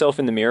talking to myself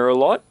in the mirror a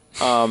lot.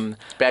 Bad I'm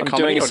comedy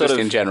doing a or sort just of-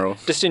 in general?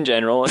 Just in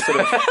general, a sort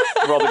of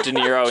Robert De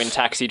Niro in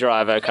Taxi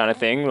Driver kind of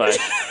thing. Like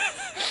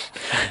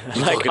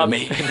Talking to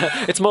me.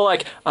 It's more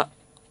like, am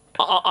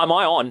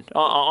I on?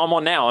 I'm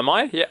on now. Am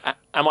I? Yeah.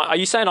 Am I? Are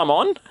you saying I'm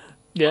on?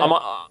 Yeah.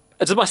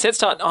 Does my set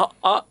start?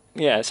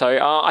 Yeah, so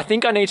I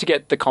think I need to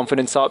get the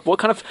confidence up. What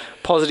kind of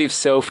positive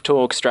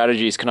self-talk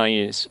strategies can I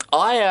use?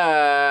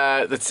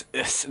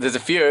 There's a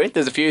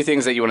few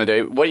things that you want to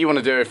do. What you want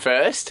to do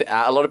first,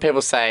 a lot of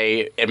people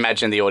say,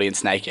 imagine the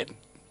audience naked.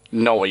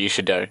 Not what you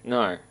should do.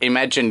 No.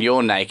 Imagine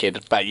you're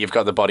naked, but you've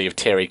got the body of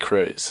Terry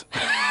Crews.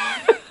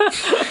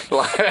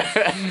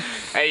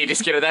 And you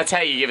just get it. That's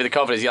how you give it the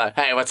confidence. You're like,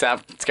 hey, what's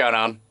up? What's going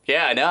on?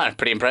 Yeah, I know.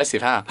 Pretty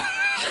impressive, huh?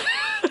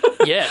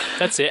 Yeah,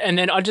 that's it. And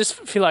then I just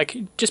feel like,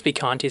 just be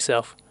kind to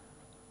yourself.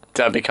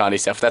 Don't be kind to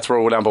yourself. That's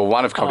rule number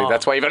one of comedy. Oh.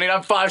 That's why you've only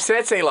done 5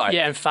 sets, Eli.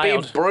 Yeah, and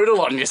failed. Be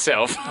brutal on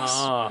yourself.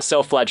 Oh.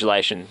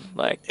 Self-flagellation.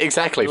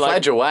 Exactly.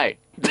 Like- Flage away.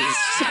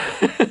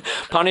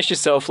 Punish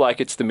yourself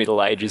like it's the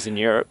Middle Ages in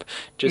Europe.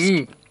 Just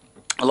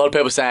A lot of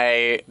people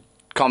say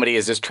comedy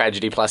is just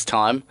tragedy plus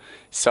time.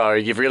 So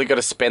you've really got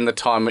to spend the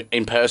time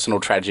in personal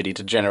tragedy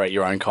to generate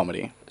your own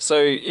comedy. So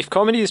if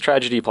comedy is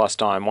tragedy plus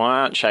time, why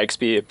aren't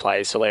Shakespeare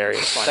plays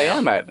hilarious? By They now?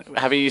 are, mate.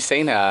 Have you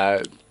seen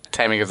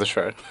Taming of the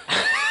Shrew?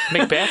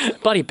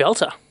 Macbeth, bloody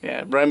belter.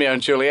 Yeah, Romeo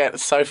and Juliet.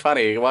 It's so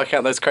funny. Why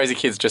can't those crazy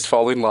kids just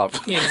fall in love?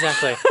 Yeah,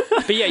 exactly.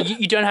 But yeah,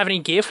 you don't have any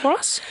gear for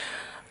us?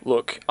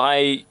 Look,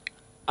 I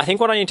think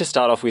what I need to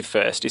start off with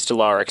first is to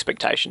lower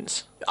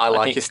expectations. I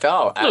like think- your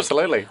style.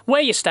 Absolutely.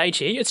 We're your stage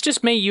here. It's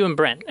just me, you, and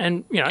Brent.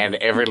 And, you know. And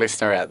every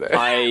listener out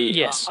there.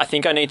 Yes. I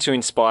think I need to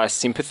inspire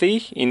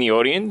sympathy in the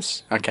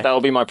audience. Okay. That'll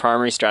be my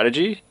primary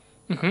strategy.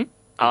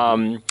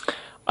 Mm-hmm.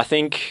 I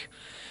think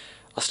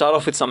I'll start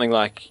off with something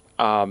like,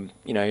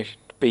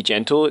 be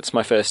gentle. It's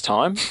my first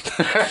time.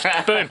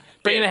 Boom.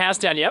 Bringing the house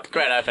down, yep.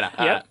 Great opener.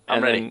 Yep. I'm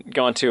and ready. then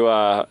go on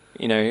to,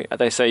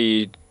 they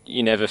say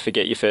you never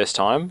forget your first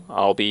time.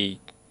 I'll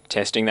be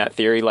testing that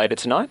theory later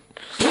tonight.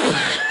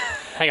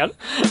 Hang on.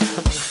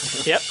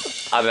 Yep.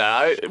 I don't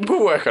know.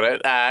 We'll work on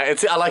it. I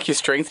like your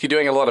strength. You're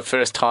doing a lot of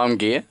first-time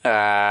gear,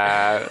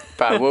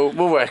 but we'll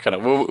work on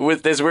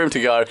it. There's room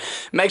to go.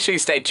 Make sure you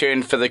stay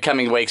tuned for the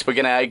coming weeks. We're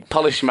going to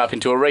polish him up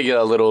into a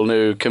regular little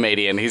new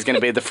comedian. He's going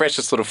to be the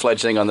freshest little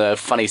fledgling on the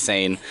funny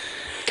scene.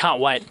 Can't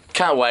wait.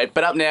 Can't wait.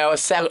 But up now, a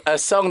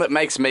song that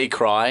makes me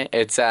cry.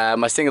 It's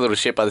My Sing a Little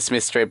Shit by the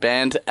Smith Street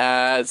Band.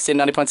 It's in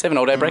 90.7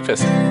 All Day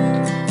Breakfast.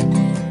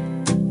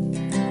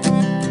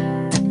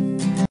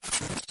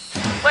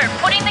 We're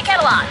putting the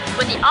kettle on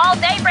with the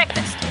all-day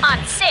breakfast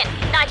on Sin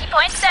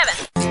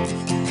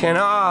 90.7. Can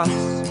ask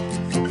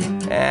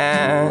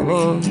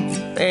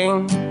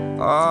anything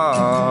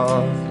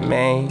of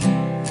me.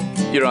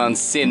 You're on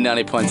Sin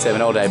 90.7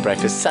 All Day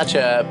Breakfast. Such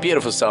a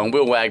beautiful song.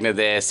 Will Wagner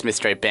there, Smith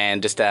Street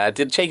Band, just did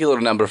a cheeky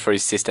little number for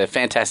his sister.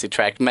 Fantastic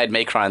track. Made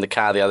me cry in the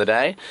car the other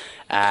day.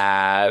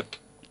 No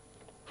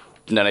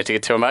need to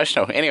get too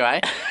emotional.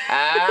 Anyway.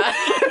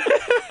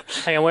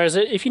 Hang on, where is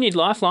it? If you need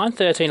Lifeline,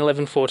 13,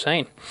 11,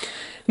 14.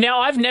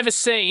 Now, I've never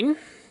seen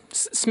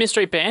Smith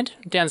Street Band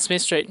down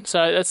Smith Street,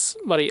 so that's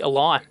bloody a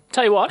lie.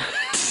 Tell you what,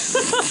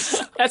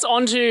 that's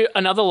onto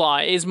another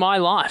lie, is my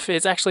life.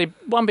 It's actually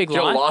one big lie.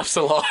 Your life's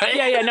a lie.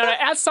 Yeah, no,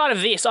 outside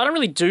of this, I don't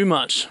really do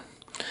much.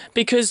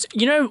 Because,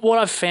 you know, what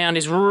I've found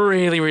is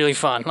really, really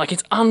fun. Like,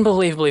 it's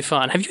unbelievably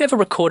fun. Have you ever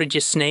recorded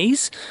your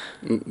sneeze?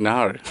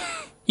 No.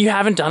 You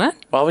haven't done it?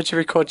 Why would you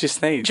record your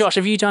sneeze? Josh,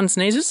 have you done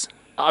sneezes?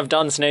 I've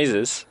done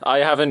sneezes. I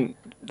haven't,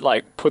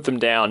 put them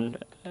down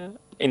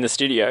in the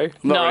studio.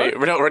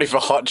 We're not ready for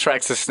hot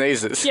tracks of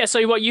sneezes. Yeah,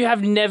 so what, you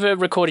have never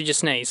recorded your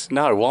sneeze?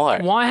 No, why?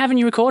 Why haven't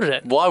you recorded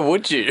it? Why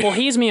would you? Well,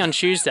 here's me on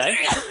Tuesday.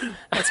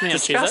 That's me on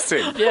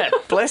Disgusting. Tuesday. Yeah.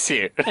 Bless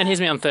you. And here's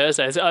me on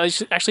Thursday.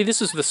 Actually, this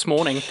was this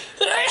morning.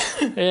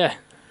 Yeah.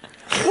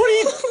 What are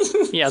you...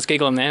 Yeah, I was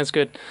giggling there. It's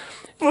good.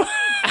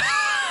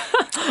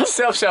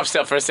 Stop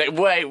for a sec.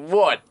 Wait,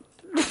 what?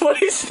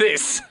 What is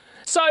this?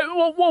 So,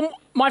 well,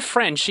 my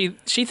friend, she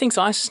thinks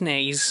I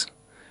sneeze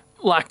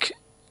like...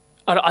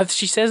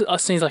 she says I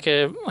sneeze like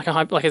a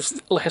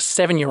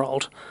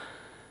 7-year-old.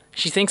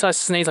 She thinks I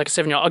sneeze like a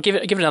 7-year-old. I'll give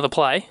it another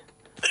play.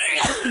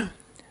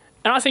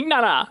 And I think,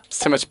 nah. There's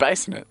too much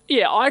bass in it.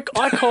 Yeah, I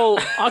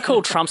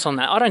call trumps on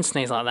that. I don't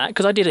sneeze like that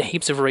because I did a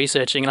heaps of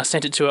researching and I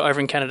sent it to her over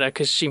in Canada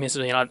because she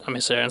misses me and I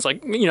miss her. And it's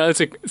like, it's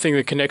a thing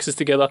that connects us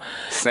together.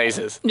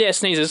 Sneezes. Yeah,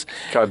 sneezes.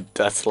 God,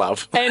 that's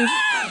love. And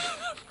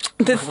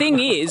the thing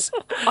is,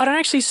 I don't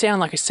actually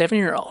sound like a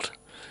 7-year-old.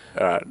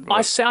 All right.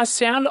 I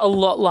sound a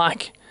lot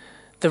like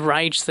the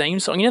Rage theme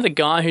song. You know the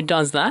guy who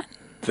does that?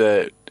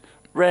 The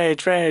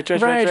Rage,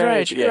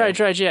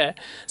 yeah.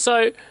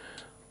 So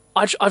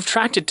I've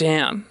tracked it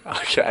down.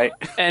 Okay.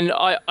 And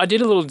I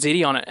did a little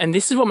ditty on it, and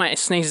this is what my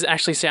sneezes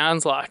actually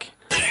sounds like.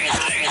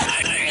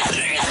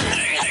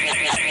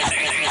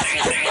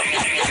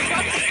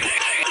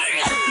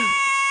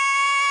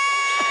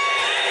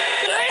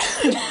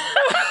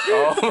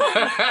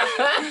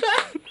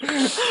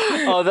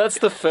 Oh, that's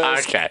the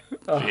first. Okay.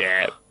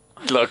 Yeah.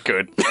 Look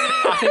good.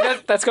 I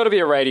think that's got to be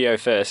a radio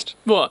first.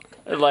 What?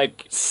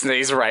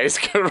 Sneeze Rage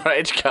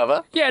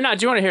cover. Yeah, no,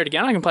 do you want to hear it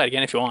again? I can play it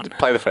again if you want.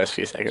 Play the first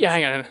few seconds. Yeah,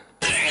 hang on.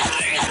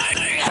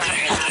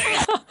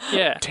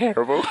 Yeah.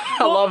 Terrible.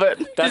 I love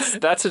it.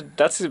 That's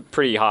a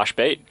pretty harsh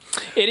beat.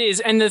 It is,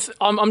 and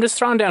I'm just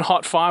throwing down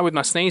hot fire with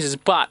my sneezes,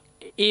 but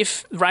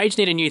if Rage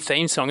need a new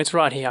theme song, it's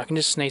right here. I can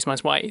just sneeze my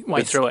way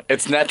through it.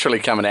 It's naturally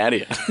coming out of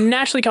you.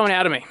 Naturally coming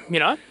out of me, you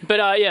know? But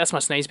yeah, that's my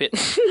sneeze bit.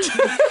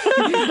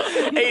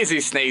 Easy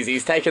sneeze.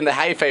 He's taken the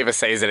hay fever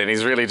season and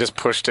he's really just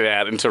pushed it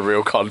out into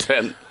real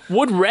content.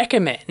 Would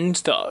recommend,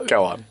 though,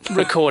 Go on.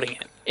 recording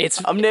it.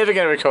 I'm never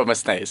going to record my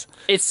sneeze.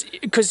 It's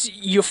because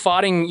you're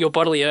fighting your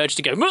bodily urge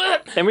to go.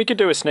 Then we could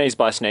do a sneeze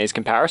by sneeze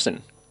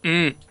comparison.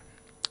 Yeah,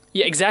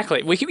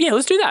 exactly.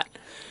 Let's do that.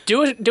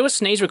 Do a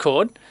sneeze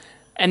record,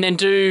 and then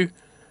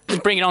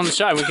bring it on the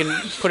show. We can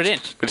put it in.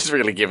 We're just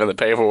really giving the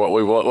people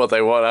what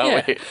they want,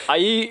 aren't we?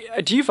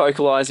 Do you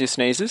vocalise your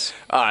sneezes?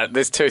 All right,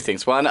 there's two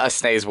things. One, I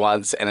sneeze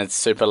once and it's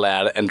super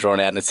loud and drawn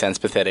out and it sounds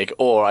pathetic,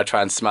 or I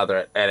try and smother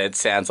it and it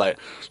sounds like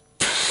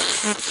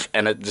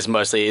and it just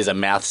mostly is a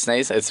mouth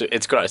sneeze.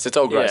 It's gross. It's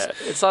all gross. Yeah,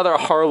 it's either a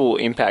horrible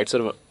impact,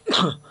 sort of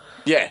a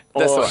Yeah,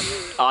 that's the or one.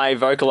 I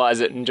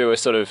vocalise it and do a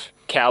sort of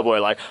cowboy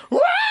like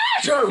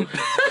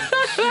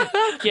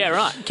Yeah,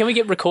 right. Can we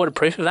get recorded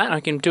proof of that? I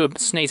can do a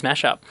sneeze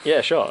mashup.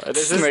 Yeah, sure.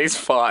 Sneeze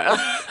fire.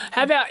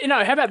 How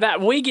about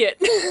that? We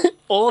get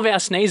all of our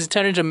sneezes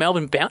turned into a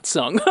Melbourne bounce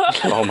song.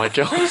 Oh my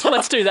god.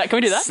 Let's do that. Can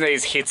we do that?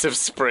 Sneeze hits of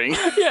spring.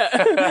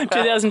 Yeah.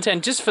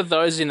 2010. Just for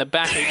those in the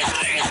back.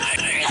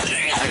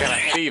 I got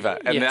a fever,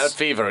 and Yes. that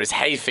fever is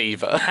hay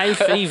fever. Hay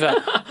fever.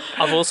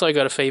 I've also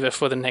got a fever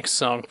for the next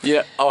song.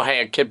 Yeah. Oh,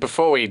 hey, kid.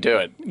 Before we do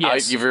it,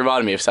 Yes. you've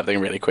reminded me of something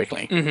really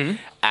quickly.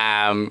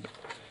 Mm-hmm.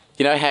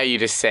 You know how you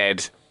just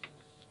said,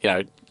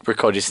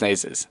 record your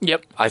sneezes.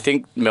 Yep. I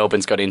think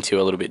Melbourne's got into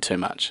you a little bit too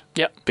much.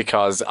 Yep.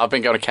 Because I've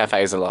been going to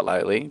cafes a lot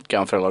lately,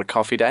 going for a lot of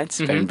coffee dates.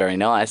 It's been very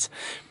nice.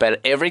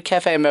 But every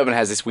cafe in Melbourne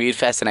has this weird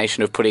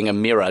fascination of putting a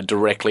mirror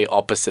directly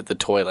opposite the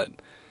toilet.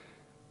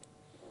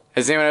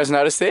 Has anyone else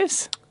noticed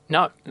this?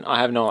 No. I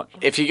have not.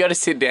 If you go to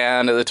sit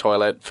down at the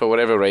toilet for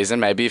whatever reason,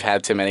 maybe you've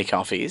had too many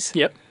coffees.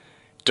 Yep.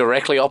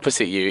 Directly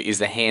opposite you is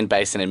the hand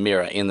basin and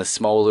mirror in the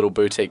small little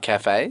boutique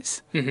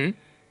cafes. Mm-hmm.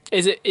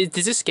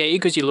 Does this scare you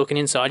because you're looking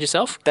inside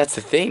yourself? That's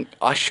the thing.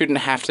 I shouldn't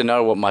have to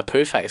know what my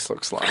poo face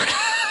looks like.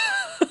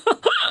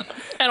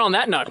 And on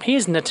that note,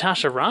 here's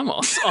Natasha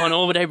Ramos on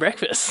All Day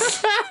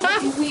Breakfast.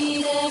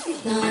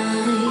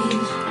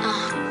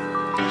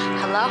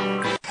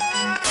 Hello?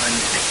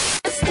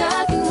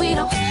 Stuck and we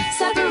don't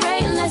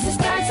separate unless it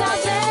starts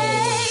all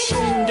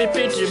day.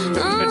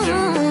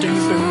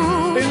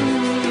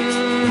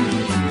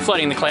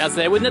 Floating in the clouds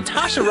there with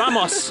Natasha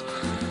Ramos.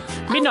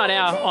 Midnight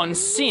hour on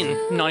Sin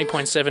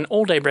 90.7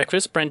 All Day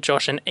Breakfast. Brent,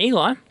 Josh, and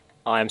Eli.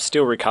 I am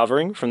still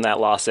recovering from that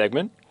last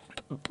segment.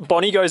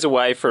 Bonnie goes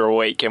away for a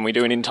week and we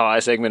do an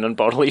entire segment on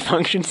bodily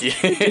functions. It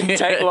didn't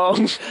take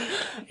long.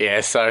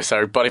 Yeah, so,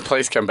 Bonnie,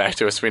 please come back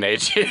to us. We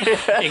need you.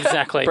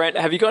 Exactly. Brent,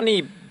 have you got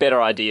any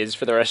better ideas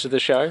for the rest of the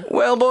show?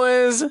 Well,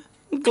 boys,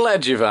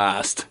 glad you've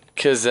asked.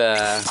 Because,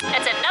 That's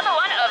another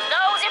one of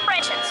those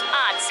impressions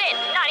on Sin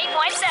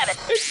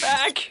 90.7. It's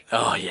back.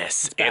 Oh,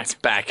 yes, it's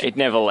back. It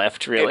never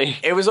left, really.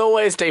 It was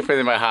always deep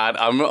within my heart.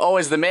 I'm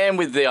always the man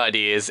with the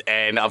ideas,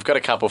 and I've got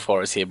a couple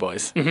for us here,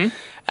 boys.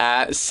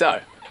 Mm-hmm. So,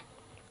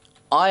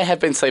 I have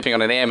been sleeping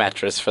on an air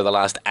mattress for the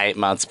last 8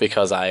 months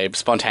because I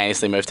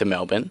spontaneously moved to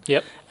Melbourne.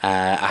 Yep.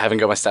 I haven't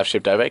got my stuff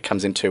shipped over. It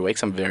comes in 2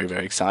 weeks. I'm very,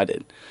 very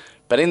excited.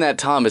 But in that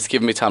time, it's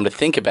given me time to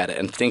think about it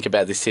and think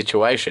about this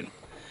situation.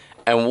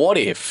 And what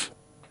if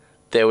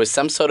there was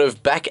some sort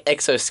of back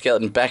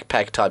exoskeleton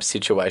backpack type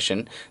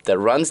situation that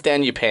runs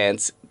down your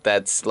pants,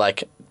 that's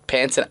like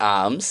pants and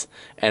arms,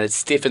 and it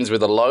stiffens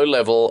with a low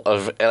level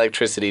of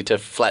electricity to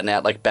flatten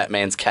out like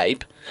Batman's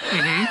cape,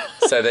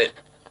 so that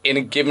in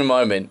a given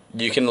moment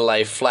you can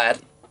lay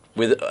flat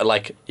with,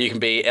 like, you can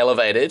be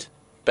elevated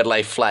but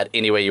lay flat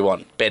anywhere you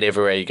want, bed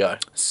everywhere you go.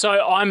 So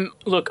I'm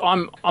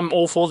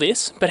all for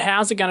this, but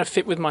how's it going to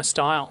fit with my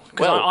style?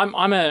 Because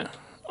Well-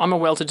 I'm a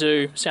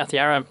well-to-do South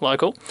Yarra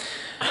local,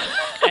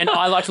 and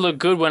I like to look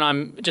good when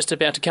I'm just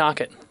about to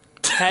cark it.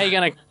 How are you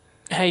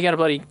gonna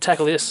bloody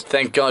tackle this?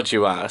 Thank God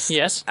you asked.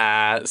 Yes.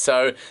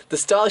 So the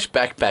stylish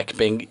backpack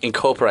being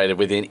incorporated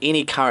within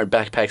any current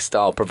backpack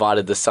style,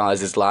 provided the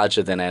size is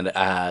larger than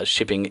a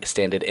shipping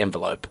standard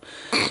envelope.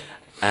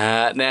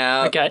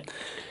 Now, Okay.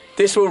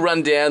 this will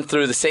run down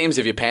through the seams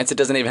of your pants. It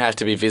doesn't even have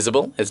to be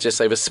visible. It's just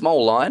leave a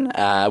small line,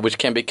 which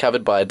can be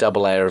covered by a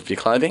double layer of your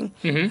clothing,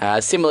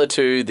 similar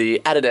to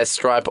the Adidas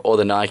stripe or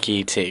the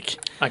Nike tick.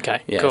 Okay.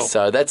 Yeah, Cool.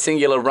 so that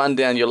singular run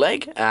down your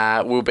leg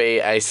will be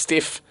a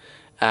stiff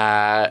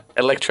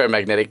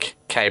electromagnetic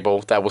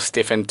cable that will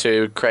stiffen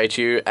to create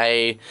you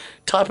a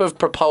type of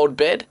propelled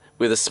bed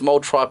with a small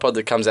tripod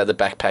that comes out the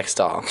backpack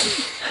style.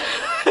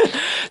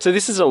 So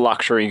this is a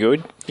luxury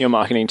good you're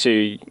marketing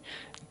to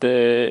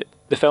the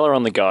fella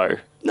on the go.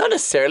 Not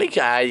necessarily. You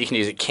can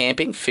use it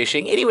camping,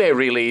 fishing, anywhere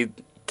really.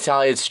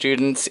 Tired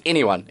students,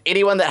 anyone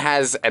that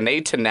has a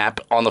need to nap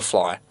on the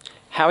fly.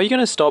 How are you going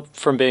to stop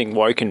from being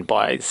woken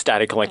by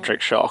static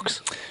electric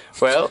shocks?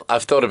 Well,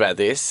 I've thought about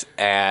this.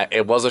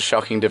 It was a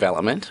shocking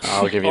development.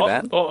 I'll give you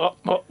that.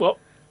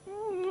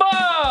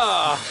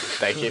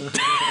 Thank you.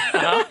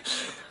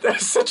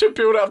 There's such a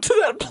build up to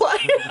that play.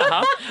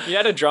 You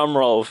had a drum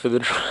roll for the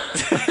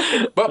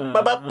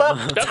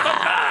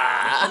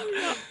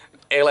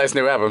Eli's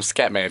new album,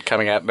 Scatman,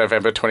 coming out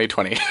November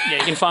 2020. Yeah, you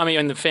can find me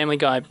in the Family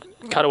Guy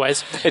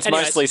cutaways. It's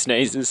Anyways, mostly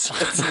sneezes.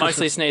 It's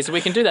mostly sneezes.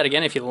 We can do that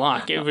again if you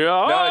like. No,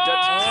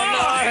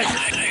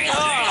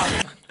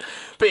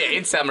 But yeah,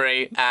 in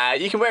summary,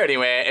 you can wear it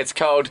anywhere. It's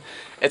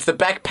the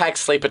Backpack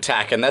Sleep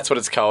Attack, and that's what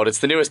it's called. It's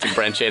the newest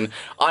invention.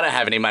 I don't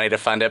have any money to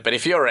fund it, but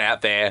if you're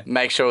out there,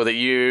 make sure that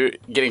you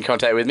get in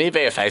contact with me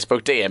via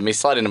Facebook, DM me,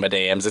 slide into my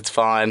DMs, it's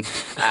fine.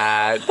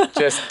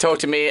 Just talk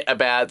to me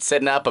about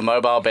setting up a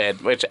mobile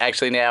bed, which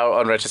actually now,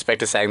 on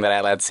retrospect, is saying that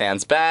out loud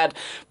sounds bad,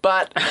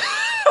 but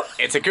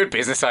it's a good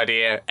business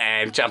idea,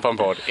 and jump on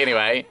board.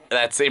 Anyway,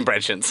 that's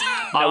inventions.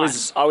 I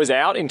was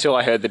out until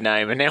I heard the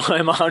name, and now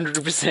I'm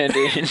 100%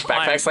 in.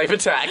 Backpack Sleep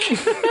Attack.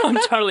 I'm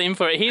totally in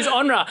for it. Here's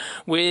Onra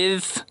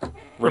with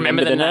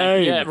Remember the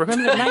Name. Yeah,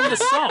 remember the name of the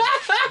song.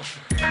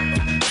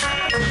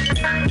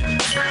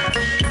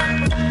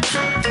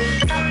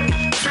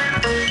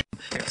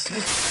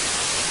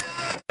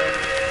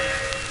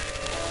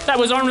 That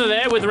was Onra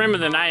there with Remember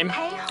the Name.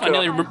 I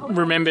nearly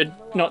remembered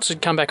not to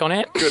come back on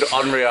it. Good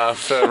Onra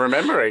for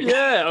remembering.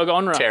 Yeah,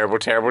 Onra. Terrible,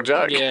 terrible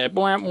joke. Yeah,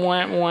 wah,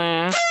 wah,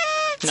 wah.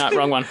 No,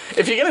 wrong one.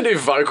 If you're going to do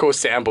vocal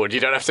soundboard,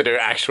 you don't have to do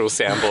actual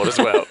soundboard as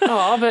well.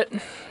 Oh, but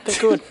they're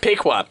good.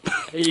 Pick one.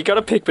 You got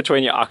to pick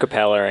between your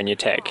acapella and your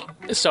tech.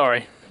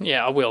 Sorry.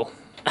 Yeah, I will.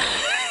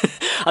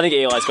 I think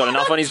Eli's got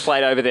enough on his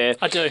plate over there.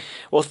 I do.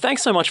 Well,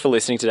 thanks so much for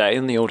listening today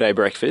on the All Day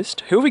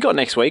Breakfast. Who have we got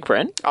next week,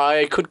 Brent?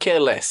 I could care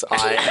less.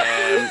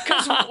 I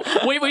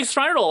am... We've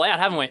thrown it all out,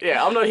 haven't we?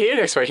 Yeah, I'm not here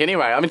next week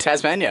anyway. I'm in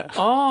Tasmania.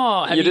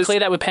 Oh, have you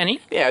cleared that with Penny?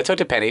 Yeah, I talked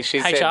to Penny. She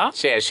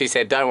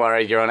said, don't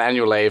worry, you're on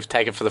annual leave.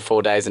 Take it for the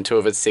 4 days and 2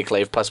 of it's sick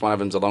leave, plus 1 of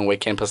them's a long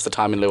weekend, plus the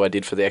time in lieu I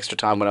did for the extra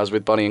time when I was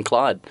with Bonnie and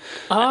Clyde.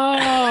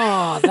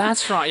 Oh,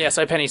 that's right. Yeah,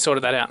 so Penny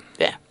sorted that out.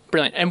 Yeah.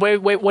 Brilliant. And what are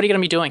you going to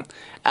be doing?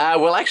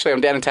 Well, actually,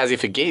 I'm down in Tassie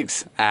for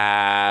gigs.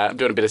 I'm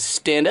doing a bit of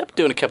stand-up,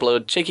 doing a couple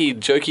of cheeky,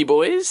 jokey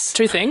boys.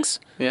 2 things.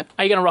 Yeah.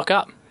 Are you going to rock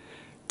up?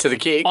 To the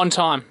gig? On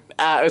time.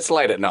 It's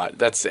late at night.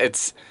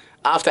 It's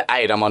after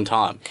 8, I'm on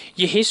time.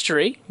 Your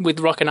history with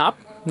rocking up,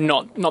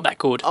 not that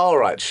good. All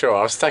right, sure.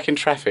 I was stuck in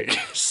traffic.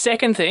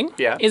 Second thing,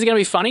 yeah. Is it going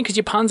to be funny? Because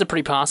your puns are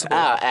pretty passable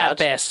at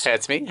best.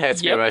 Hurts me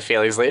where my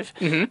feelings live.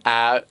 Mm-hmm.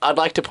 I'd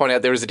like to point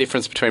out there is a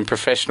difference between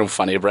professional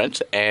funny,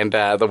 Brent, and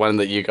the one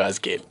that you guys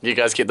get. You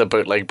guys get the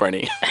bootleg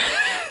Brennie.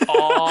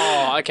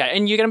 Oh, okay.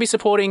 And you're going to be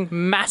supporting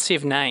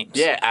massive names.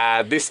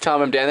 Yeah, this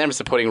time I'm down there, I'm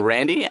supporting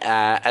Randy,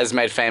 as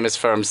made famous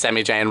from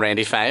Sammy J and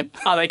Randy fame.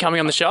 Are they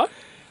coming on the show?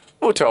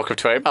 We'll talk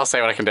to him. I'll see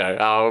what I can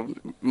do.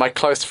 My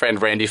close friend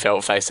Randy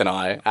Feltface and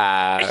I,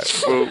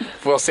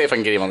 we'll see if I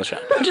can get him on the show.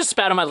 I just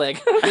spat on my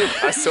leg.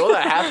 I saw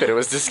that happen. It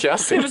was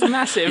disgusting. It was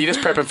massive. You're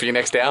just prepping for your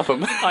next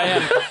album. I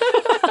am.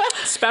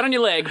 Spat on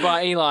Your Leg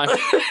by Eli.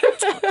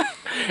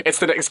 It's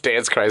the next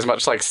dance craze,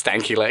 much like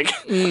Stanky Leg.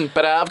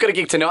 But I've got a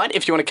gig tonight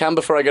if you want to come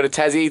before I go to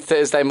Tassie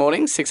Thursday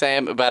morning, 6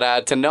 a.m.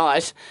 But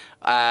tonight,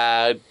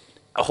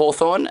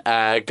 Hawthorne,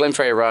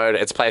 Glenferrie Road,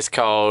 it's a place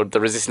called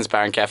the Resistance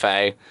Bar and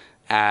Cafe.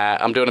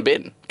 I'm doing a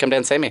bit. Come down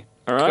and see me.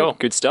 All right, cool.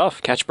 Good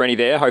stuff. Catch Brennie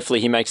there.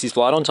 Hopefully he makes his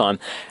flight on time.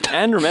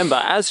 And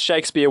remember, as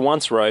Shakespeare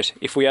once wrote,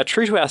 if we are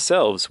true to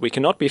ourselves, we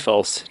cannot be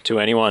false to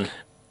anyone.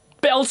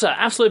 Belter.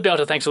 Absolute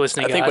belter. Thanks for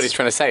listening, I think what he's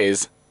trying to say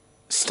is,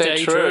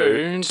 stay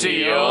true to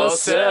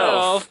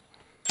yourself.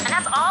 And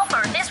that's all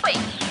for this week.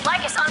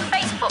 Like us on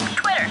Facebook,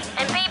 Twitter,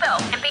 and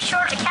Bebo. And be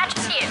sure to catch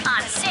us here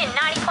on Sin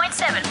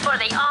 90.7 for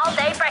the all